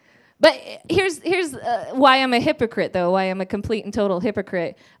like, but here's why I'm a hypocrite, though, why I'm a complete and total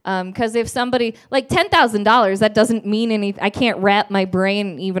hypocrite. Because if somebody, like $10,000, that doesn't mean anything. I can't wrap my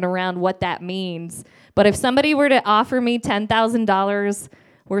brain even around what that means. But if somebody were to offer me $10,000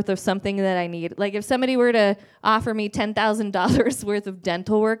 worth of something that I need, like if somebody were to offer me $10,000 worth of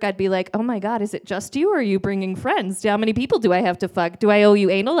dental work, I'd be like, oh my God, is it just you or are you bringing friends? How many people do I have to fuck? Do I owe you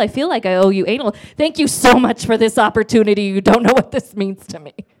anal? I feel like I owe you anal. Thank you so much for this opportunity. You don't know what this means to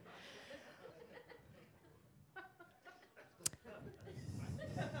me.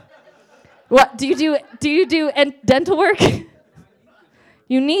 What do you do dental work?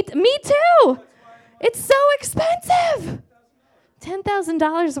 You need me too. It's so expensive.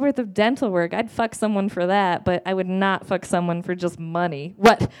 $10,000 worth of dental work. I'd fuck someone for that, but I would not fuck someone for just money.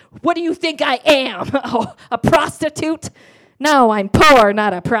 What do you think I am? Oh, a prostitute? No, I'm poor,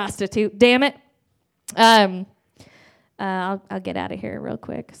 not a prostitute. Damn it. I'll get out of here real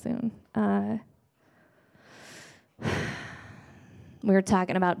quick soon. We were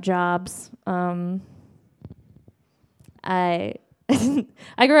talking about jobs. I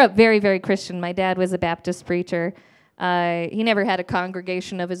grew up very, very Christian. My dad was a Baptist preacher. He never had a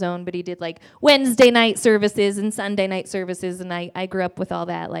congregation of his own, but he did like Wednesday night services and Sunday night services, and I grew up with all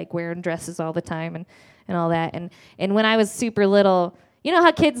that, like wearing dresses all the time and all that. And when I was super little, you know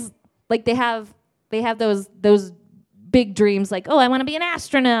how kids, like they have those big dreams, like, oh, I want to be an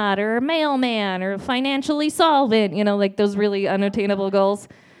astronaut or a mailman or financially solvent, you know, like those really unattainable goals.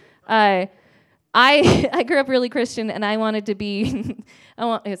 I grew up really Christian, and I wanted to be,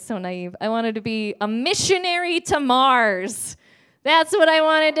 it's so naive, I wanted to be a missionary to Mars. That's what I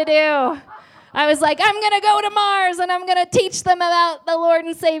wanted to do. I was like, I'm going to go to Mars, and I'm going to teach them about the Lord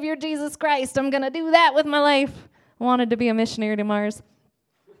and Savior Jesus Christ. I'm going to do that with my life. I wanted to be a missionary to Mars.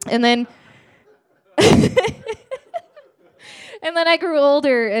 And then... And then I grew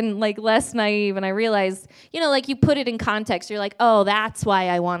older and like less naive, and I realized, you know, like you put it in context. You're like, oh, that's why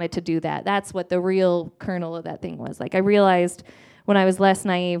I wanted to do that. That's what the real kernel of that thing was. Like I realized when I was less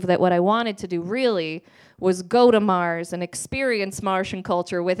naive that what I wanted to do really was go to Mars and experience Martian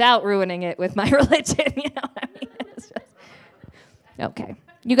culture without ruining it with my religion. You know what I mean? It's just... Okay.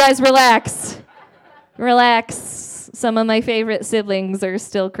 You guys relax. Relax. Some of my favorite siblings are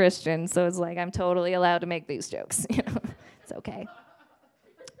still Christian, so it's like I'm totally allowed to make these jokes, you know. Okay.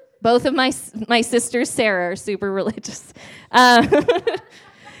 Both of my sisters, Sarah, are super religious. I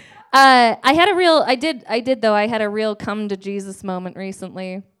had a real come to Jesus moment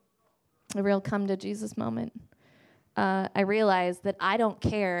recently. A real come to Jesus moment. I realized that I don't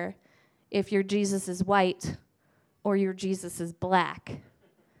care if your Jesus is white or your Jesus is black,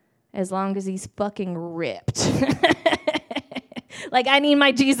 as long as he's fucking ripped. Like, I need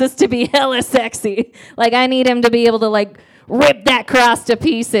my Jesus to be hella sexy. Like, I need him to be able to, like, rip that cross to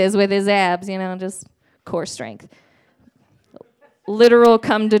pieces with his abs, you know, just core strength. Literal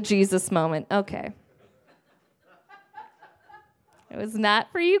come to Jesus moment. Okay. It was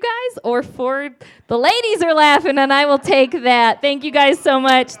not for you guys or for the ladies are laughing, and I will take that. Thank you guys so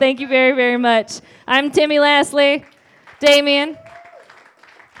much. Thank you very, very much. I'm Timmi Lasley. Damien.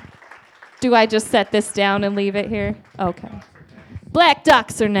 Do I just set this down and leave it here? Okay. Black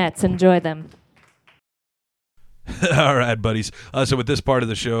ducks or nets, enjoy them. All right, buddies. So with this part of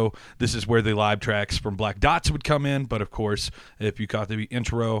the show, this is where the live tracks from Black Dots would come in. But, of course, if you caught the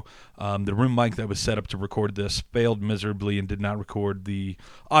intro, the room mic that was set up to record this failed miserably and did not record the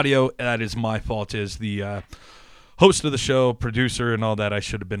audio. That is my fault as the host of the show, producer, and all that. I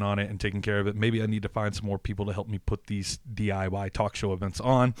should have been on it and taken care of it. Maybe I need to find some more people to help me put these DIY talk show events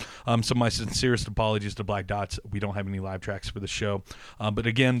on. So my sincerest apologies to Black Dots. We don't have any live tracks for the show. But,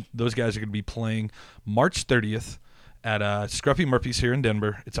 again, those guys are going to be playing March 30th. At Scruffy Murphy's here in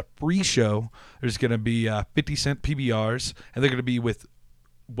Denver. It's a free show. There's going to be 50-cent PBRs, and they're going to be with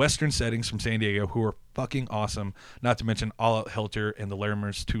Western Settings from San Diego, who are fucking awesome, not to mention All Out Helter and the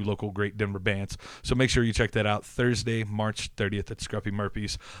Larimers, 2 local great Denver bands. So make sure you check that out Thursday, March 30th at Scruffy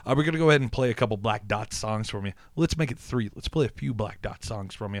Murphy's. We're going to go ahead and play a couple Black Dot songs from you. Let's make it 3. Let's play a few Black Dot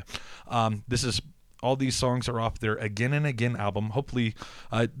songs from you. All these songs are off their Again and Again album. Hopefully,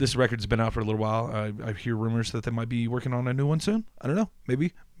 this record's been out for a little while. I hear rumors that they might be working on a new one soon. I don't know.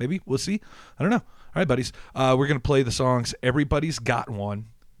 Maybe. We'll see. I don't know. All right, buddies. We're going to play the songs Everybody's Got One,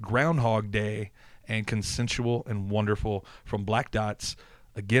 Groundhog Day, and Consensual and Wonderful from Black Dots.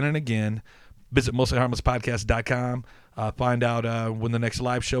 Again and Again. Visit mostlyharmlesspodcast.com. Find out when the next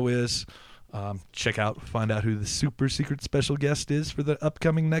live show is. Find out who the super secret special guest is for the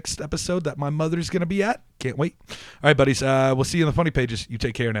upcoming next episode that my mother's going to be at. Can't wait. All right, buddies. We'll see you in the funny pages. You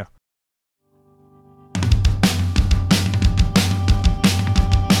take care now.